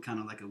 called him kind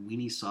of like a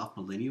weenie soft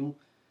millennial.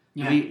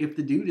 Yeah. I mean, if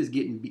the dude is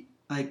getting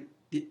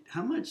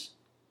how much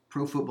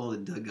pro football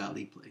did Doug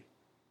Gottlieb play?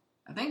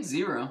 I think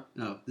 0.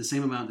 Oh, the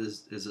same amount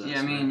as us.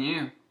 Yeah, me and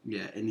you.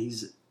 Yeah, and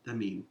he's. I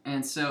mean.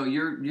 And so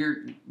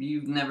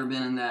you've never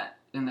been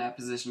in that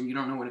position. You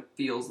don't know what it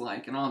feels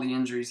like, and all the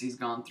injuries he's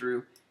gone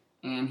through,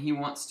 and he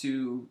wants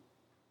to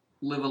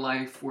live a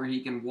life where he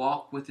can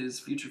walk with his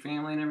future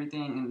family and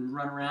everything and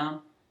run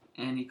around,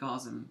 and he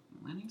calls them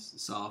millennials?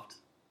 Soft.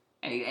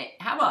 Hey,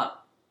 how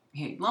about,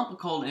 lump of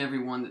coal to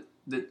everyone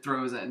that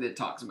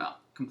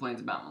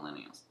complains about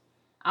millennials.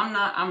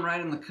 I'm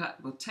right in the cut.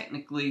 Well,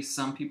 technically,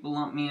 some people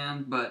lump me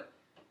in, but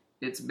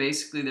it's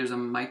basically there's a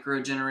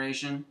micro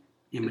generation.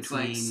 It's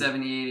like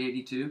 78,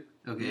 82.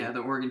 Okay. Yeah, the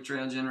Oregon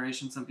Trail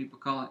generation, some people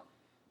call it.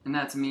 And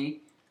that's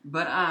me.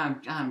 But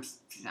I'm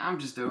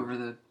just over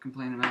the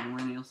complaining about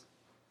millennials.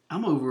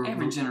 I'm over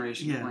every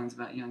generation complains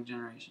about young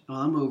generation. Well,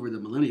 I'm over the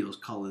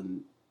millennials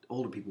calling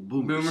older people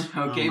boomers.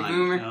 Boomer, okay,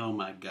 boomer. Oh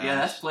my gosh. Yeah,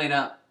 that's played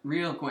out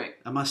real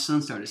quick. My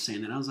son started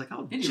saying that. I was like,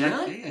 oh, did you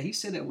really? Yeah, he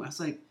said that. I was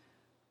like,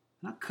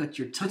 I'll cut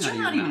your tongue out of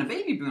your mouth. But you're not even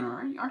a baby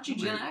boomer, aren't you?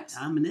 Gen X?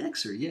 I'm an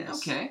Xer, yes.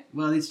 Okay.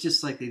 Well, it's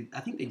just like I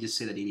think they just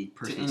say that any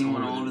person to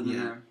anyone older than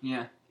them.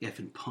 Yeah.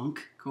 Effing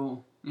punk.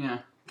 Cool. Yeah.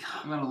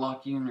 I'm gonna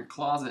lock you in your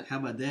closet. How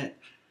about that?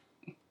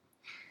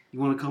 You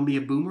want to call me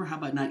a boomer? How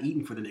about not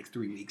eating for the next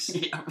 3 weeks?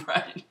 Yeah,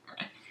 right.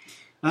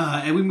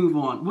 And we move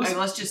on.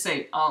 Let's just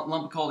say, I'll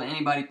lump a coal to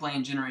anybody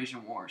playing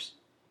Generation Wars.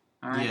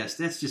 All right? Yes,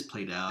 that's just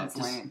played out. That's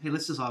lame. Hey,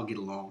 let's just all get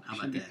along. How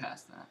about that?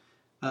 Past that.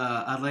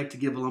 I'd like to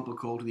give a lump of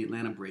coal to the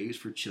Atlanta Braves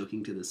for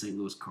choking to the St.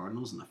 Louis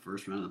Cardinals in the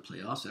first round of the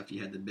playoffs after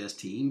you had the best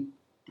team.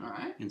 All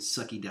right. And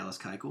sucky Dallas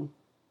Keuchel,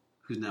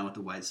 who's now with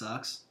the White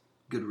Sox.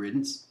 Good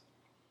riddance.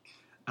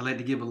 I'd like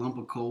to give a lump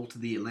of coal to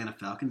the Atlanta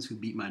Falcons, who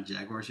beat my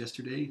Jaguars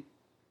yesterday,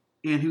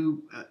 and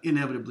who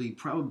inevitably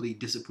probably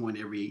disappoint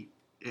every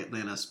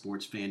Atlanta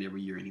sports fan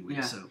every year anyway.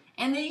 Yeah. So.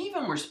 And they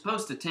even were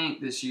supposed to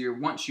tank this year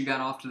once you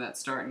got off to that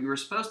start. You were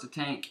supposed to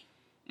tank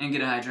and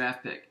get a high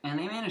draft pick. And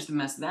they managed to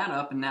mess that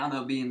up, and now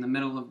they'll be in the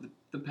middle of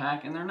the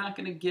pack, and they're not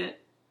going to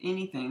get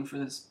anything for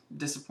this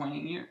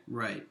disappointing year.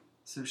 Right.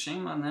 So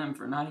shame on them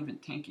for not even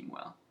tanking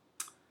well.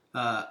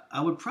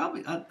 I would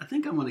probably. I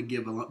think I'm going to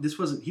give a. This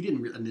wasn't. He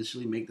didn't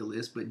initially make the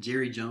list, but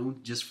Jerry Jones,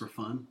 just for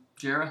fun.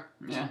 Jera,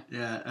 yeah.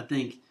 Yeah, I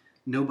think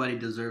nobody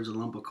deserves a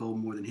lump of coal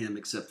more than him,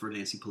 except for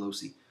Nancy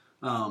Pelosi.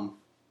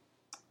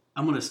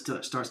 I'm going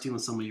to start stealing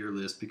some of your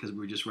list because we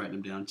were just writing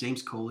them down.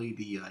 James Coley,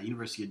 the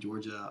University of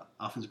Georgia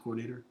offensive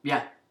coordinator.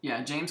 Yeah.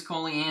 James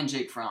Coley and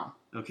Jake Fromm.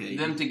 Okay.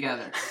 Them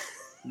together.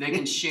 They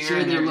can share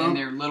in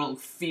their little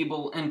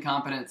feeble,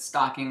 incompetent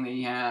stocking that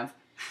you have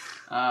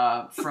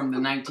from the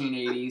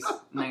 1980s,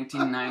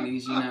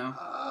 1990s, you know.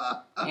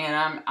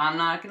 And I'm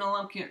not going to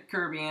lump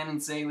Kirby in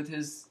and say with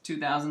his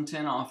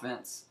 2010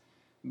 offense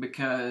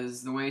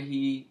because the way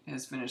he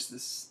has finished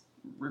this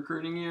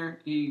recruiting year,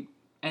 he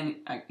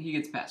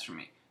gets passed from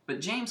me. But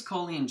James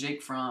Coley and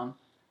Jake Fromm,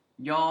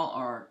 y'all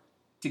are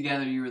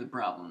together. You were the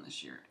problem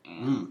this year,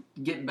 and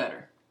get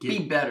better. Be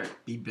better.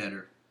 Be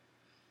better.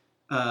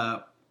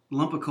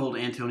 Lump of coal to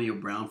Antonio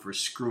Brown for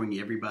screwing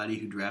everybody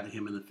who drafted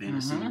him in the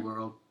fantasy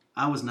world.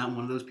 I was not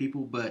one of those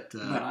people, but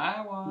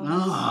I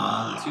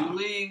was. 2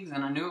 leagues,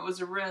 and I knew it was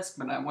a risk,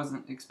 but I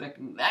wasn't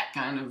expecting that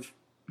kind of,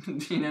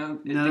 to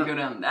go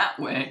down that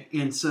way.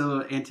 And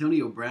so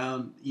Antonio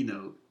Brown,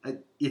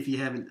 if you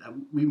haven't,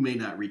 we may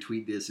not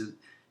retweet this.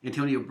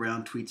 Antonio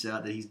Brown tweets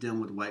out that he's done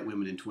with white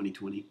women in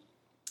 2020,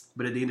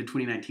 but at the end of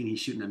 2019, he's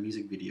shooting a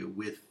music video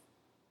with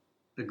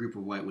a group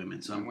of white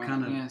women. So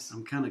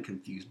I'm kind of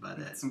confused by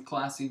that. Some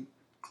classy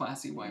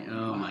white women.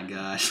 Oh my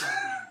gosh.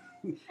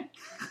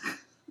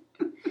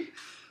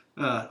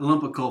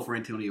 Lump of coal for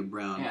Antonio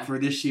Brown for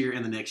this year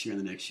and the next year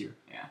and the next year.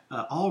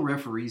 Yeah. All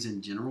referees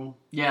in general.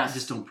 Yeah.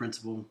 Just on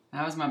principle.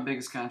 That was my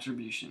biggest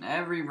contribution.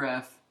 Every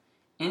ref,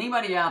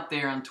 anybody out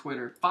there on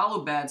Twitter,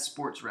 follow bad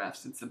sports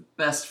refs. It's the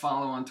best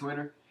follow on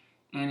Twitter,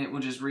 and it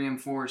will just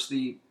reinforce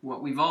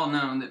what we've all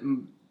known that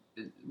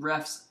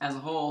refs as a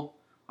whole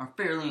are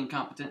fairly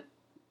incompetent.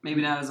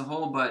 Maybe not as a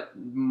whole, but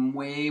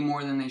way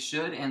more than they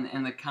should.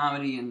 And the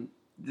comedy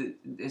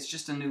it's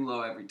just a new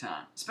low every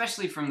time,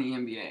 especially from the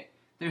NBA.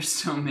 There's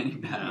so many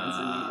bad ones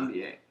in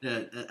the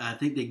NBA. I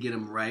think they get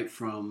them right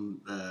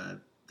from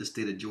the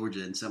state of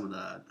Georgia and some of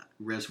the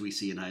refs we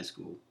see in high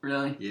school.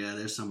 Really? Yeah,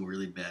 there's some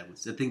really bad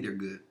ones. I think they're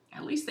good.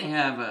 At least they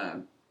have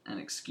an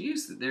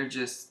excuse that they're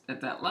just at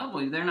that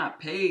level. They're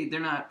not paid. They're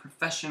not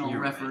professional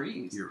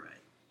referees. Right. You're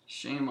right.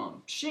 Shame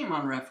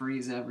on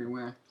referees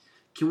everywhere.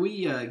 Can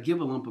we give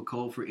a lump of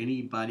coal for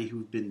anybody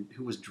who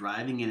was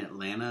driving in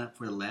Atlanta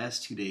for the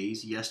last 2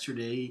 days?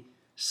 Yesterday,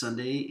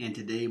 Sunday, and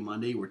today,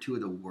 Monday, were 2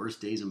 of the worst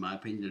days, in my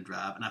opinion, to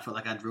drive. And I felt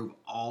like I drove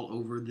all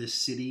over this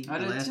city the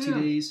last 2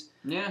 days.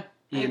 Yeah.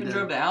 I even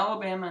drove to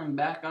Alabama and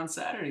back on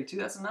Saturday, too.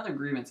 That's another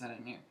grievance I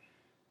didn't hear.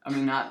 I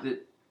mean, not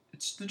that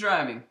it's the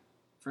driving.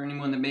 For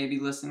anyone that may be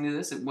listening to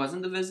this, it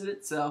wasn't the visit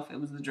itself.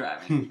 It was the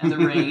driving and the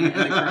rain and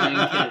the crying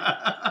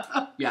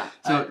kid. Yeah.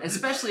 So,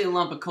 especially a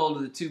lump of coal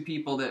to the 2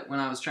 people that when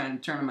I was trying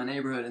to turn in my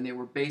neighborhood and they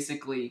were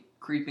basically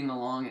creeping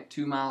along at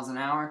 2 miles an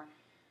hour,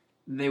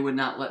 they would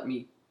not let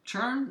me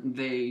turn.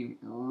 They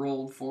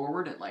rolled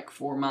forward at like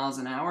 4 miles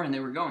an hour and they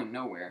were going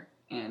nowhere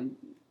and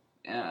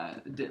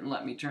didn't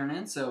let me turn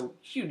in. So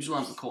huge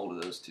lump of coal to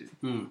those 2.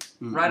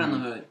 Right on the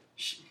hood.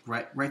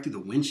 Right through the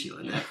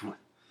windshield at that point.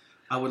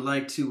 I would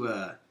like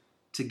to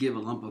give a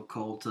lump of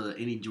coal to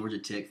any Georgia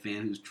Tech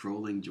fan who's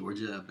trolling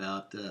Georgia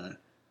about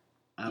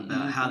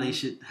how they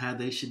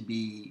should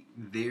be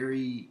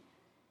very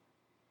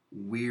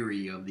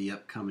weary of the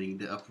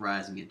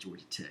uprising at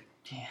Georgia Tech.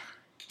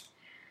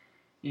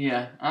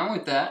 Yeah, I'm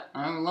with that.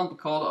 I'm a lump of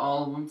coal to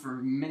all of them for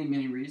many,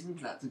 many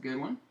reasons. That's a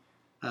good one.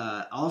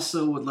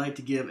 Also would like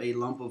to give a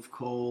lump of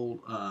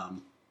coal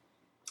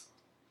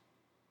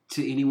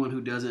to anyone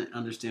who doesn't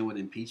understand what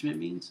impeachment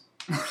means.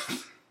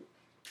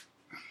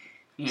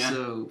 Yeah.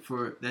 So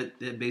for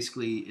that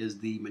basically is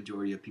the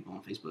majority of people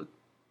on Facebook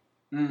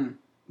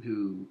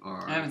who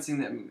are. I haven't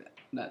seen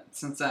that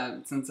since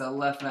I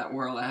left that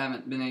world. I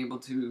haven't been able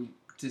to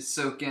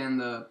soak in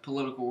the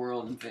political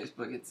world in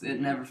Facebook. It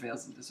never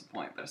fails to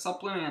disappoint. But I saw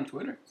plenty on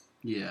Twitter.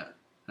 Yeah.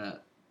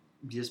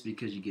 Just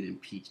because you get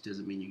impeached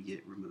doesn't mean you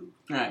get removed.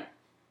 Right.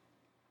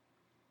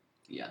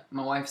 Yeah.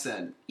 My wife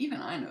said,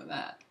 even I know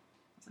that. I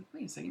was like,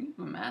 wait a second, you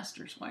have a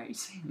master's. Why are you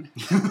saying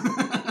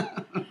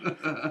that?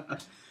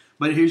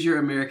 But here's your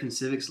American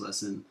civics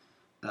lesson.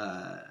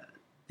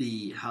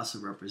 The House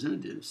of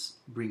Representatives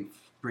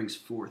brings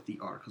forth the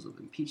articles of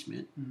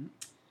impeachment,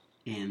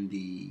 and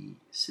the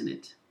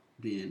Senate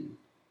then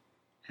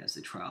has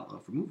the trial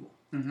of removal.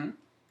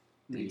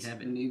 There you have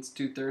it. It needs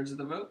 2/3 of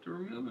the vote to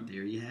remove him.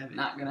 There you have it.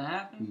 Not gonna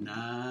happen.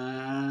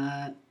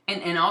 Not.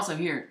 And also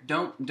here,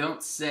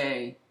 don't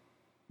say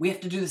we have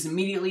to do this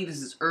immediately.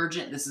 This is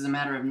urgent. This is a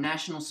matter of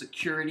national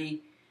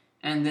security,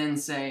 and then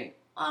say,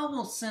 "I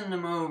will send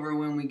them over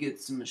when we get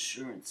some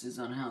assurances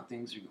on how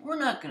things are going." We're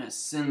not going to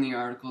send the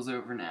articles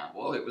over now.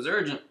 Well, it was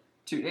urgent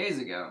 2 days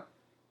ago.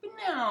 But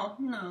now,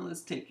 no, let's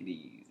take it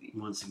easy.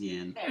 Once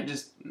again. They're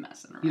just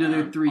messing around.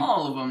 There are 3.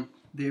 All of them.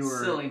 They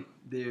were silly.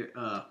 There's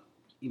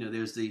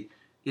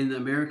in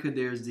America,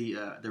 there's the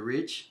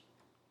rich.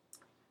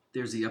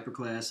 There's the upper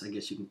class. I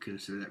guess you can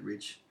consider that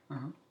rich.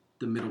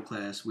 the middle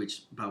class,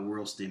 which by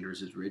world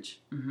standards is rich.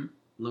 Mm-hmm.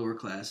 Lower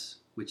class,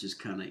 which is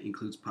kind of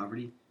includes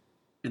poverty.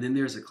 And then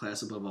there's a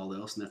class above all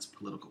else, and that's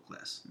political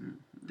class. Mm-hmm.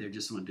 They're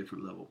just on a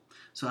different level.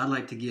 So I'd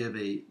like to give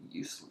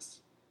Useless.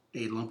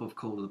 a lump of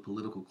coal to the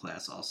political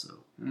class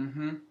also.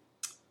 Mm-hmm.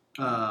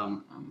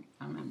 I'm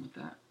in with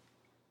that.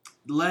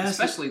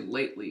 Especially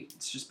lately,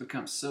 it's just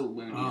become so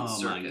loony and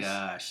circus. Oh my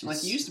gosh!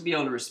 Like you used to be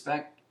able to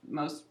respect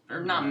most,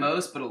 or not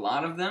most, but a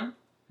lot of them.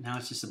 Now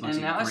it's just a bunch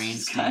of grandstanding.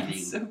 And now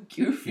it's just gotten so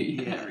goofy.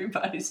 Yeah.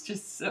 Everybody's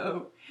just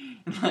so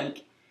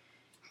like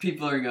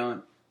people are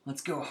going,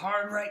 let's go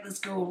hard right, let's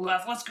go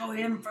left, let's go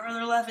even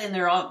further left, and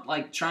they're all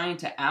like trying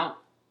to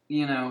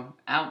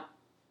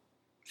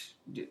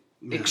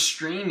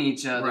extreme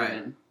each other.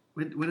 Right. And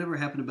whatever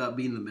happened about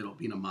being in the middle,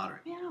 being a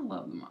moderate? yeah, I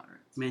love the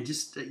moderates. Man,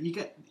 just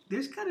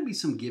there's got to be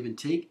some give and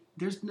take.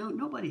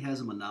 Nobody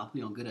has a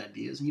monopoly on good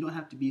ideas, and you don't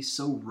have to be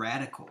so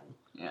radical.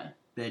 Yeah.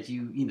 That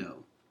you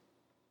know.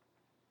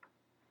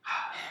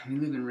 We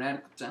live in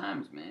radical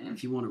times, man.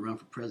 If you want to run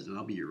for president,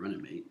 I'll be your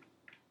running mate.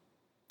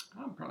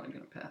 I'm probably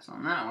gonna pass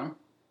on that one.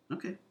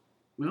 Okay.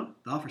 Well,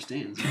 the offer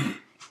stands.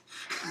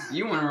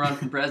 You want to run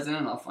for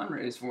president? I'll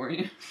fundraise for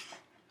you.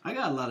 I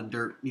got a lot of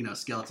dirt,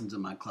 skeletons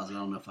in my closet. I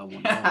don't know if I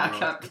want to. I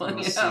got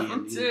plenty of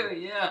them too.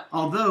 Yeah.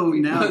 Although we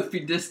now both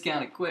be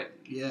discounted quick.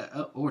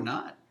 Yeah, or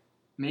not.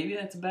 Maybe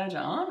that's a badge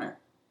of honor.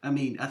 I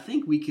mean, I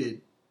think we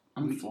could.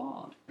 I'm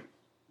flawed,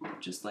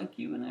 just like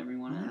you and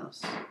everyone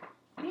else.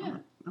 Yeah.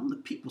 I'm the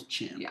people's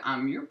champ. Yeah,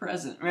 I'm your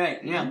president.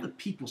 Right. Yeah. I'm the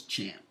people's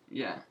champ.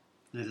 Yeah.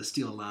 There's a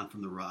steal a line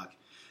from The Rock.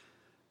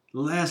 The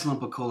last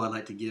lump of coal I'd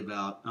like to give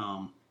out,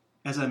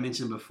 as I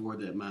mentioned before,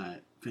 that my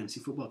fantasy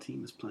football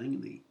team is playing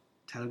in the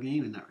title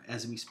game, and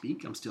as we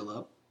speak, I'm still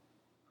up.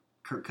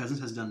 Kirk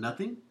Cousins has done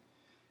nothing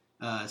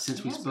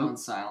since we spoke. He's gone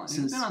silent.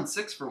 He's been on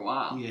 6 for a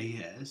while. Yeah, he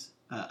has.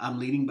 I'm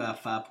leading by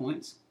 5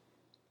 points.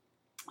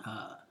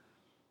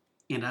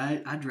 And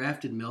I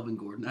drafted Melvin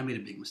Gordon. I made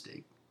a big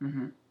mistake.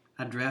 Mm-hmm.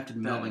 I drafted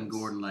Melvin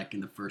Gordon like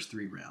in the first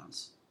 3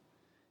 rounds.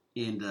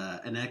 And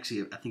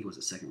actually, I think it was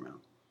the second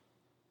round.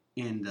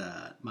 And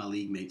my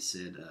league mate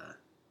said,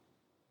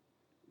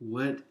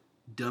 what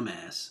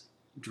dumbass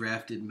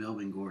drafted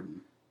Melvin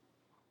Gordon?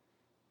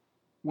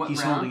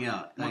 He's holding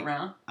out. What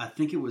round? I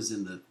think it was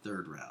in the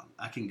 3rd round.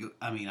 I can go.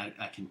 I mean,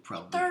 I can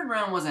probably. 3rd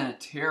round wasn't a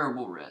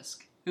terrible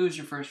risk. Who was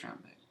your first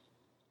round pick?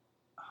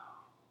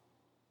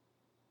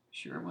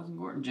 Sure, it wasn't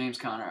Gordon. James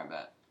Conner, I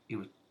bet. It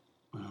was.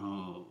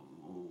 Oh.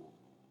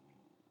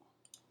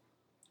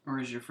 Or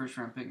is your first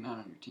round pick not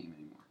on your team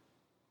anymore?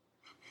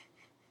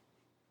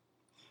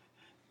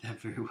 That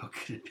very well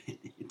could have been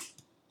it.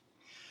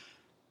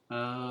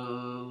 Oh.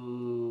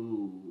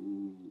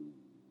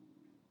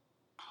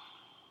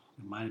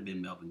 It might have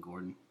been Melvin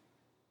Gordon.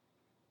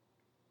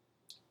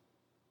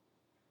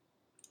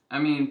 I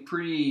mean,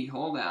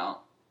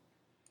 pre-holdout,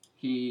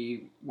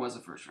 he was a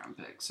first-round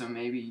pick, so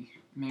maybe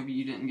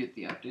you didn't get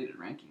the updated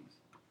rankings.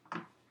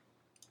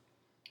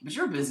 But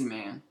you're a busy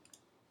man.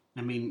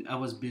 I mean, I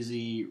was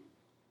busy,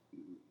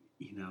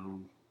 You're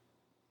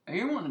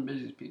one of the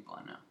busiest people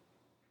I know.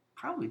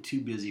 Probably too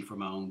busy for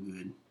my own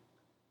good.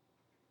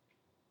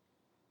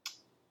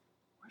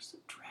 Where's the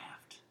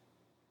draft?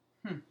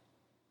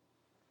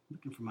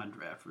 Looking for my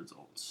draft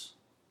results.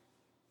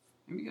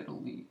 Maybe you got a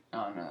lead.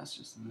 Oh, no, that's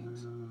just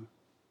leagues.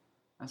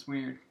 That's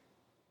weird.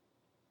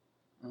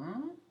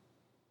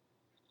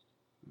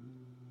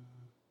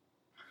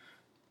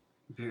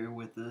 Bear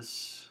with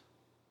us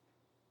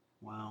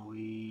while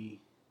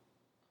we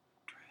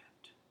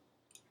draft.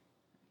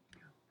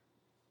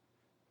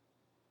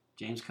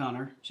 James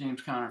Conner,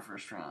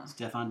 first round.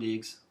 Stephon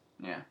Diggs.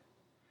 Yeah.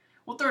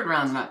 Well, 3rd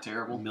round's not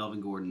terrible.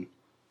 Melvin Gordon.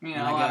 I mean,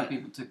 a lot of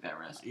people took that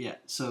risk. Yeah,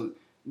 so,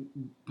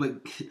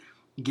 but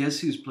guess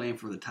who's playing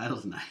for the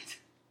title tonight?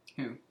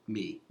 Who?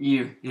 Me.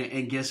 You.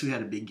 And guess who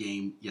had a big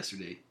game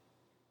yesterday?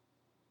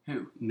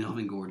 Who?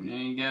 Melvin Gordon. There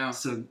you go.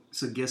 So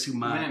guess who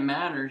when it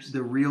matters.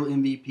 The real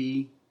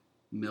MVP?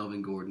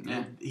 Melvin Gordon.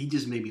 Yeah. He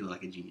just made me look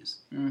like a genius.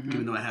 Mm-hmm.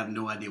 Even though I have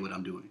no idea what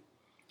I'm doing.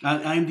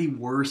 I'm the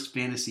worst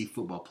fantasy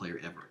football player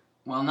ever.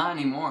 Well, not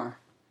anymore.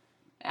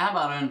 How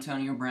about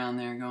Antonio Brown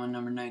there going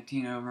number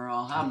 19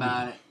 overall? How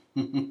about it?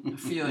 I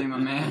feel you, my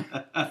man.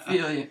 I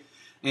feel you.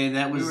 And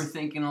that was... We were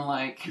thinking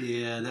alike.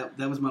 Yeah,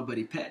 that was my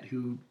buddy Pat,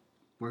 who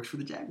works for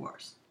the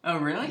Jaguars. Oh,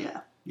 really?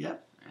 Yeah.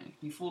 Yep.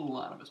 You fooled a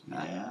lot of us,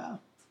 Pat. Yeah.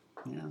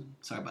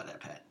 Sorry about that,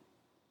 Pat.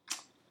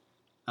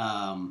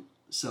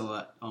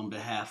 So on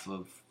behalf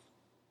of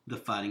the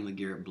Fighting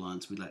LeGarrette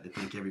Blunts, we'd like to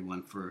thank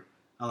everyone for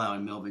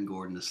allowing Melvin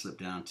Gordon to slip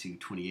down to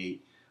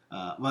 28.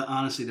 Well,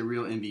 honestly, the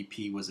real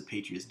MVP was the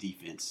Patriots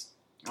defense.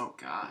 Oh,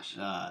 gosh.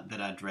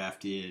 That I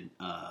drafted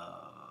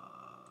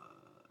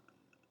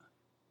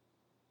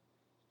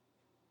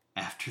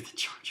after the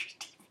Chargers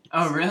defense.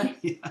 Oh, really?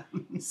 Yeah.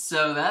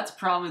 So that's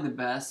probably the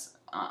best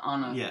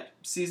on a Yeah.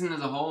 season as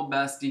a whole,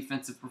 best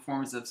defensive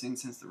performance I've seen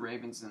since the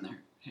Ravens in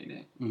their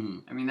heyday. Mm-hmm.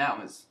 I mean, that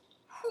was...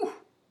 Whew.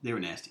 They were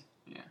nasty.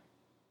 Yeah.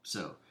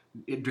 So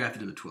it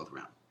drafted in the 12th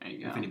round. There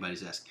you go. If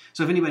anybody's asking.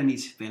 So if anybody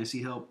needs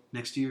fantasy help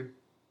next year,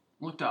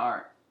 Look to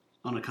Art.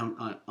 on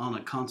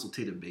a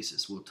consultative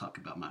basis, we'll talk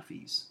about my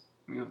fees.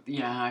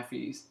 Yeah, high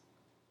fees.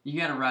 You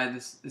got to ride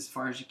this as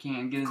far as you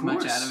can. Get as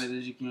much out of it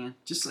as you can.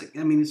 Just like,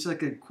 I mean, it's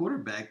like a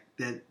quarterback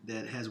that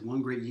has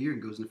one great year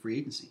and goes into free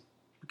agency.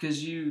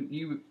 Because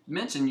you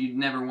mentioned you'd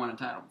never won a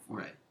title before.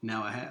 Right.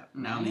 Now I have.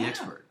 Now I'm the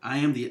expert.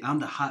 I'm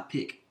the hot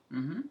pick.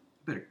 Mm-hmm.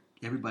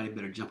 Everybody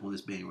better jump on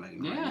this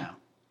bandwagon right now.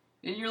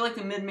 And you're like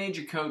the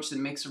mid-major coach that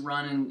makes a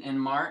run in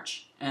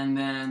March and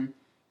then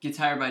gets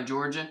hired by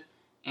Georgia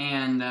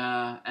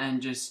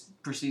and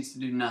just proceeds to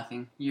do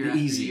nothing year after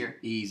year.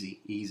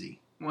 Easy.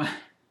 What?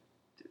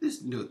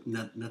 There's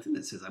nothing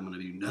that says I'm going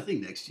to do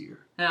nothing next year.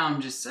 Now,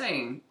 I'm just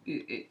saying,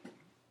 it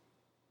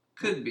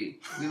could be.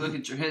 We look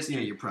at your history.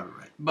 Yeah, you're probably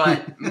right.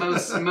 But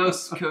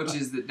most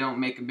coaches that don't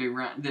make a big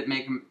run, that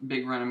make a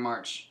big run in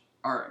March,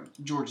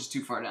 Georgia's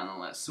too far down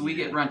the list. So we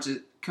get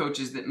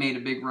coaches that made a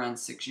big run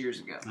 6 years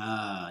ago.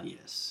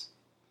 Yes.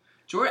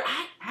 Georgia,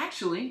 I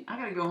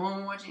got to go home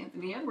and watch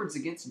Anthony Edwards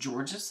against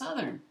Georgia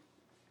Southern.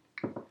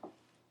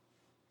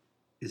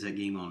 Is that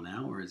game on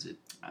now, or is it?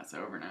 That's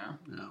over now.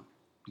 No.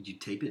 Did you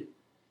tape it?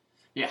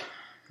 Yeah.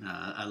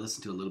 I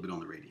listened to a little bit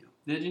on the radio.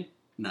 Did you?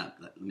 Not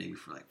maybe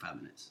for like 5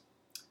 minutes.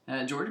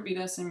 Georgia beat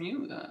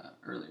SMU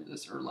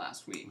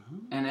last week,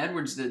 and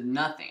Edwards did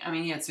nothing. I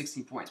mean, he had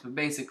 16 points, but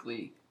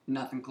basically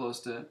nothing close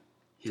to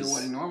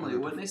what he normally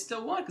would. They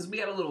still won because we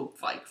got a little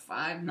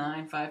 5'9",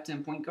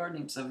 5'10" point guard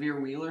named Xavier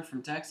Wheeler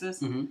from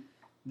Texas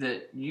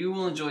that you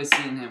will enjoy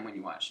seeing him when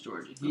you watch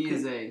Georgia. He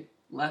is a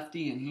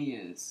lefty, and he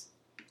is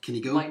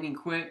lightning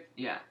quick.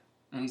 Yeah,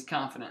 and he's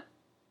confident.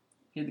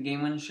 He hit the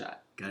game-winning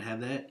shot. Gotta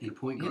have that in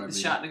point guard. Hit the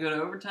shot to go to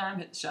overtime.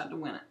 Hit the shot to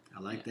win it. I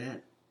like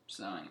that.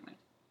 So anyway,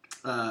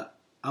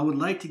 I would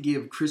like to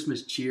give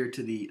Christmas cheer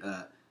to the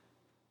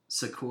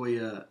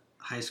Sequoia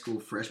High School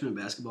freshman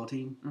basketball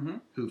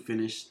team who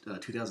finished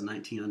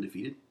 2019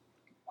 undefeated.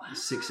 Wow.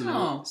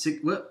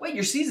 6-0. What? Wait,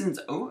 your season's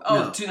over?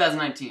 Oh, no.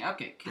 2019.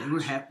 Okay. The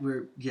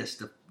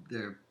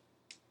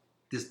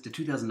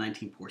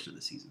 2019 portion of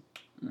the season.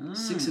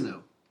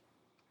 6-0.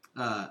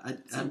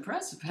 It's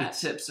impressive hat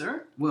tip,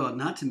 sir. Well,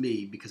 not to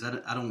me, because I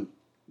don't,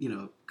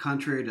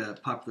 contrary to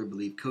popular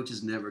belief,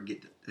 coaches never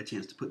get a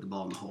chance to put the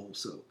ball in the hole.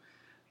 So,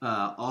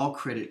 all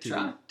credit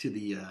to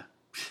the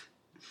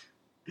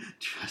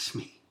trust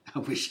me, I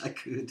wish I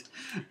could.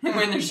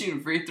 When they're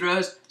shooting free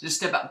throws, just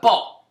step out.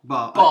 Ball.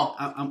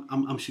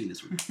 I'm shooting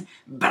this one.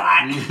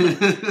 Black.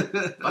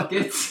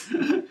 Buckets.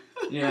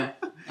 Yeah.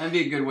 That'd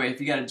be a good way. If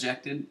you got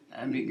ejected,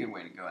 that'd be a good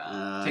way to go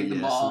out. Take the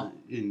ball.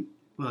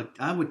 Well,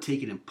 I would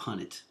take it and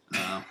punt it.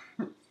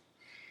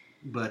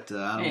 But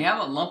hey, how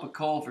about a lump of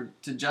coal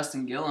to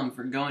Justin Gillum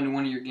for going to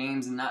one of your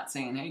games and not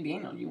saying, "Hey,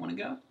 Daniel, do you want to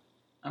go?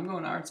 I'm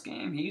going to Art's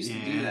game." He used to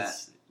do that.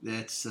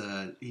 That's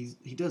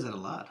he does that a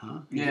lot,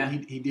 huh? Yeah.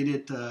 He did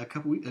it a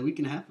week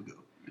and a half ago.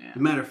 Yeah. As a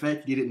matter of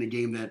fact, he did it in a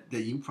game that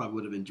you probably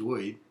would have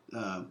enjoyed.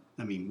 It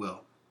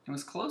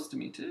was close to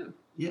me too.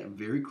 Yeah,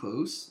 very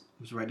close.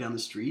 It was right down the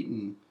street,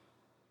 and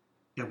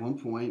at one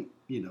point,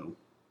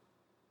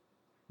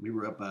 we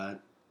were up by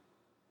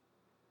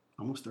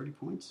almost 30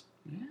 points.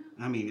 Yeah.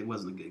 I mean, it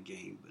wasn't a good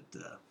game, but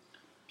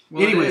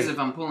anyway, it is if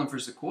I'm pulling for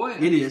Sequoia.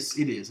 It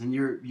is, and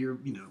you're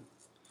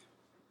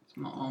it's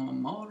my alma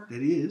mater.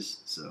 It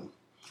is. So,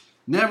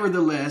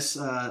 nevertheless,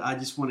 I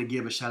just want to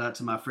give a shout out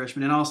to my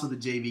freshmen and also the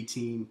JV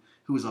team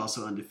who is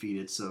also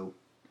undefeated. So,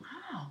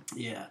 wow.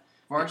 Yeah.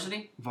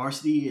 Varsity?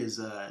 Varsity is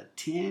 10-4,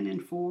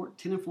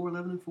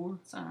 11-4.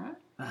 That's all right.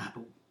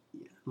 But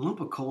yeah,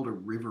 lump of coal to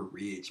River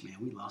Ridge, man.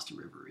 We lost to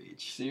River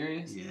Ridge.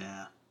 Serious?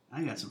 Yeah.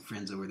 I got some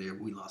friends over there.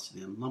 We lost to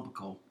them. Lump of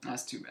coal.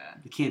 That's too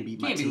bad. They can't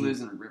beat my team. Can't be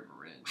losing to River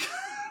Ridge.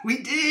 We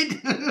did.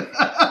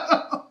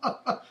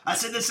 I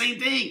said the same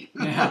thing.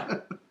 Yeah.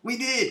 We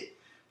did.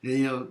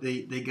 And,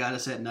 they got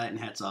us at night, and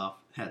hats off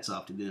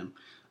to them.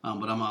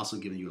 But I'm also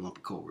giving you a lump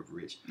of coal, River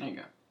Ridge. There you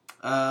go.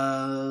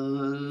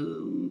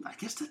 I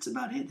guess that's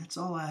about it. That's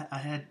all I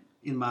had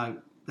in my.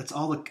 That's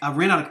all. I've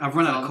run out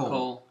of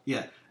coal.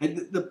 Yeah.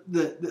 And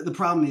the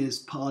problem is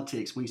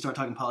politics. When you start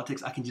talking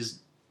politics, I can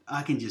just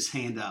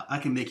hand out. I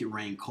can make it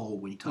rain coal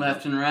when you talk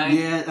left and right.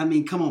 Yeah, I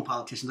mean, come on,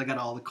 politicians. I got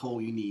all the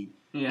coal you need.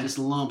 Yeah. Just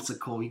lumps of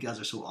coal. You guys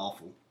are so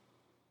awful.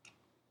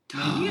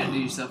 Man, you gotta do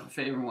yourself a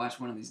favor and watch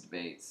one of these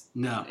debates.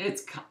 No.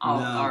 It's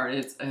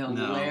hilarious.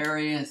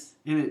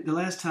 No. And the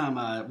last time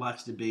I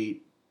watched a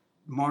debate,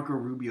 Marco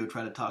Rubio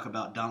tried to talk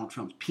about Donald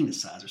Trump's penis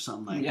size or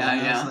something like that.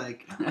 And I was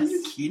like, are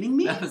you kidding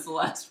me? That was the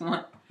last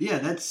one. Yeah,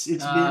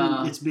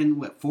 it's been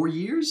what, 4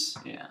 years?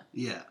 Yeah.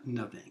 Yeah,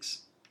 no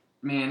thanks.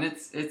 Man,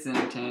 it's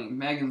entertaining.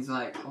 Megan's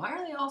like, why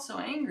are they all so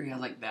angry? I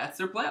was like, that's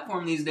their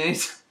platform these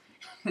days.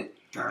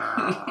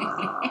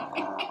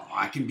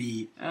 I can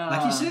be,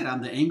 like you said,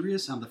 I'm the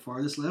angriest, I'm the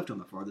farthest left, I'm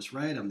the farthest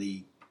right, I'm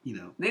the,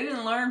 They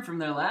didn't learn from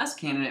their last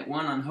candidate,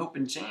 one on hope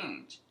and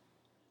change.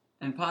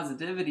 And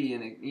positivity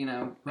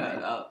and,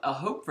 right. a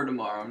hope for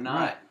tomorrow,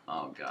 not, right.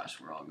 Oh gosh,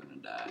 we're all going to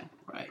die.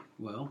 Right.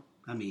 Well,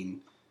 I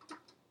mean,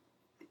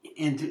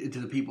 and to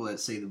the people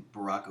that say that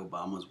Barack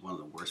Obama was one of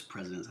the worst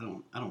presidents,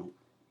 I don't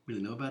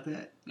really know about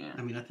that. Yeah.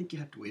 I mean, I think you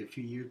have to wait a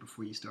few years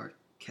before you start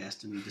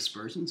casting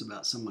dispersions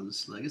about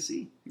someone's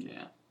legacy.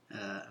 Yeah.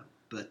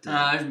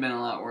 There's been a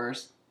lot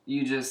worse.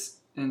 You just,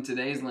 in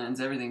today's lens,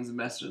 everything's the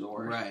best or the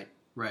worst.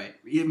 Right.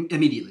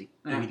 Immediately.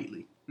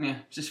 Yeah,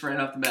 just right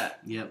off the bat.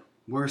 Yep.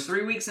 Worst.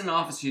 3 weeks in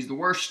office, he's the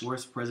worst.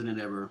 Worst president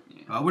ever.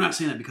 Yeah. We're not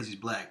saying that because he's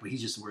black, but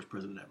he's just the worst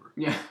president ever.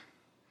 Yeah.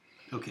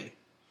 Okay.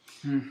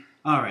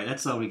 All right,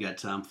 that's all we got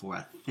time for,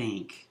 I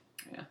think.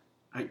 Yeah.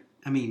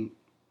 I mean,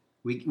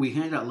 we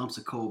handed out lumps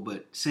of coal,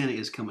 but Santa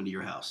is coming to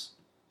your house.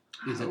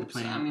 Is that the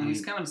plan? So. I mean,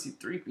 he's coming to see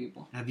 3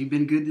 people. Have you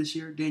been good this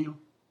year, Daniel?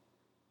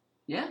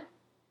 Yeah.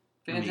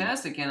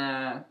 Fantastic.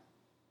 And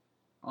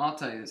I'll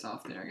tell you this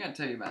off there. I got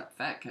to tell you about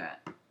Fat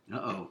Cat.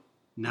 Uh-oh.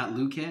 Not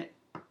Lou Cat?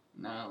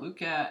 No, Lou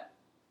Cat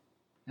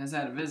has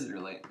had a visitor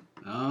lately.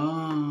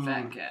 Oh.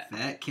 Fat Cat.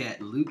 Fat Cat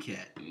and Lou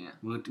Cat. Yeah.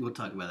 We'll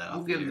talk about that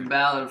We'll off give there. the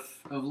ballad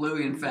of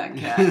Louie and Fat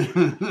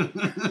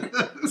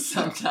Cat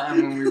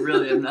sometime when we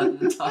really have nothing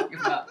to talk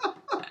about.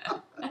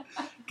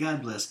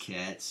 God bless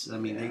cats. I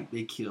mean,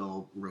 they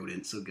kill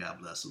rodents, so God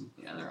bless them.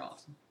 Yeah, they're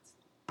awesome.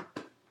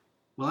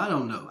 Well, I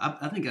don't know.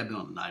 I think I've been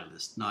on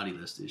the naughty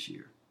list this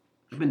year.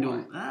 I've been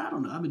doing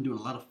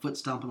a lot of foot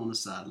stomping on the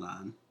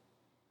sideline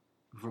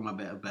for my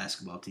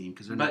basketball team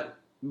because they're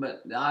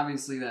But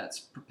obviously that's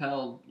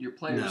propelled your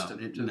players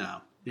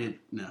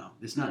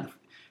it's not.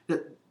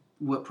 That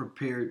what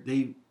prepared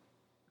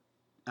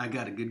I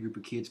got a good group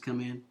of kids come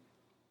in.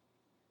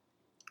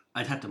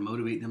 I'd have to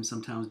motivate them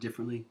sometimes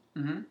differently.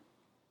 Mm-hmm.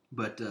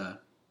 But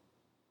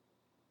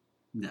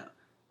no,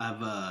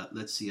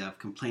 I've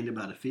complained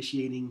about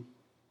officiating.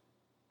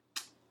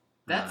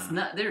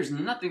 There's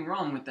nothing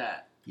wrong with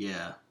that.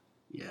 Yeah.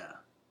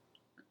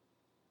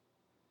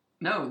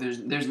 No,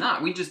 there's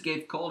not. We just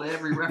gave coal to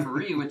every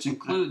referee, which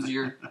includes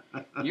your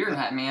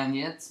hat, man.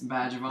 Yeah, it's a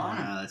badge of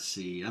honor. Let's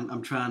see.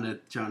 I'm trying to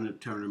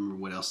remember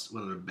what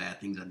other bad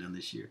things I've done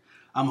this year.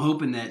 I'm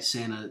hoping that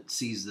Santa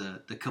sees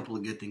the couple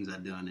of good things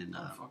I've done and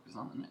focus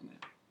on the negative.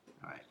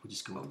 All right, we'll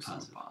just go with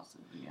positive.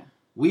 Yeah.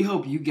 We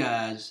hope you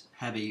guys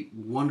have a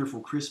wonderful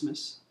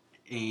Christmas,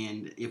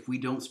 and if we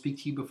don't speak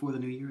to you before the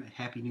New Year, a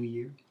Happy New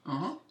Year.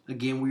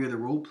 Again, we are the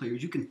Role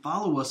Players. You can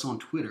follow us on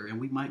Twitter,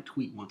 and we might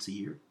tweet once a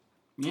year.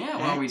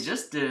 Yeah, we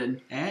just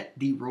did. At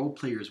the Role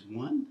Players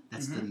 1.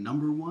 That's the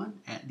number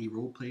 1. At the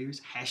Role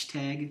Players.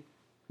 Hashtag.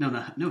 No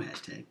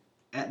hashtag.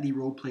 At the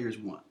Role Players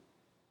 1.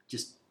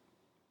 Just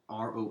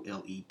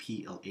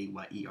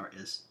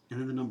ROLEPLAYERS. And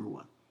then the number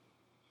 1.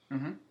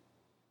 Mm-hmm.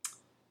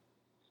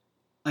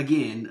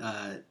 Again,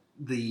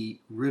 the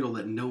riddle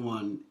that no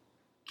one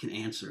can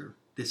answer.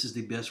 This is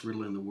the best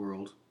riddle in the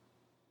world.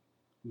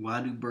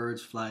 Why do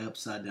birds fly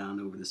upside down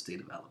over the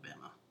state of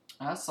Alabama?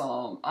 I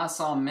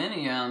saw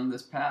many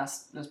this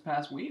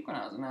past week when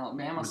I was in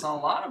Alabama. I saw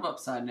a lot of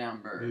upside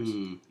down birds.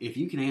 If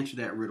you can answer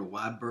that riddle,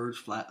 why birds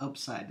fly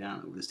upside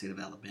down over the state of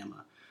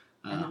Alabama?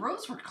 And the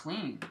roads were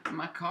clean. In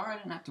my car, I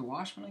didn't have to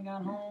wash when I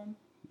got home.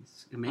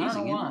 It's amazing. I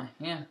don't know why.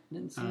 Yeah,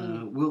 didn't see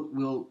any.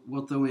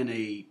 We'll throw in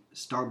a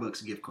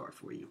Starbucks gift card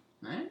for you.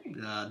 Hey.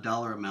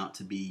 Dollar amount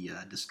to be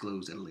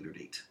disclosed at a later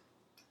date.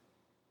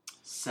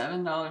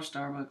 $7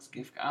 Starbucks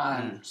gift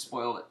card. I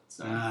spoiled it.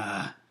 So.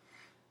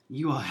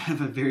 You all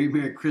have a very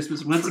Merry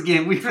Christmas. Once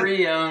again, we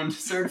pre-owned,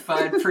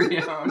 certified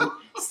pre-owned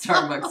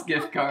Starbucks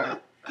gift card.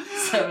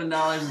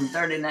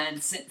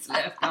 $7.39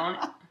 left on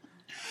it.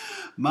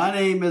 My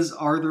name is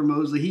Arthur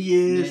Mosley. He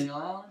is. Daniel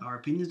Allen. Our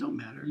opinions don't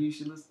matter. You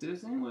should listen to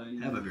us anyway.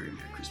 Have a very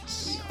Merry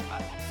Christmas.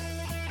 Bye.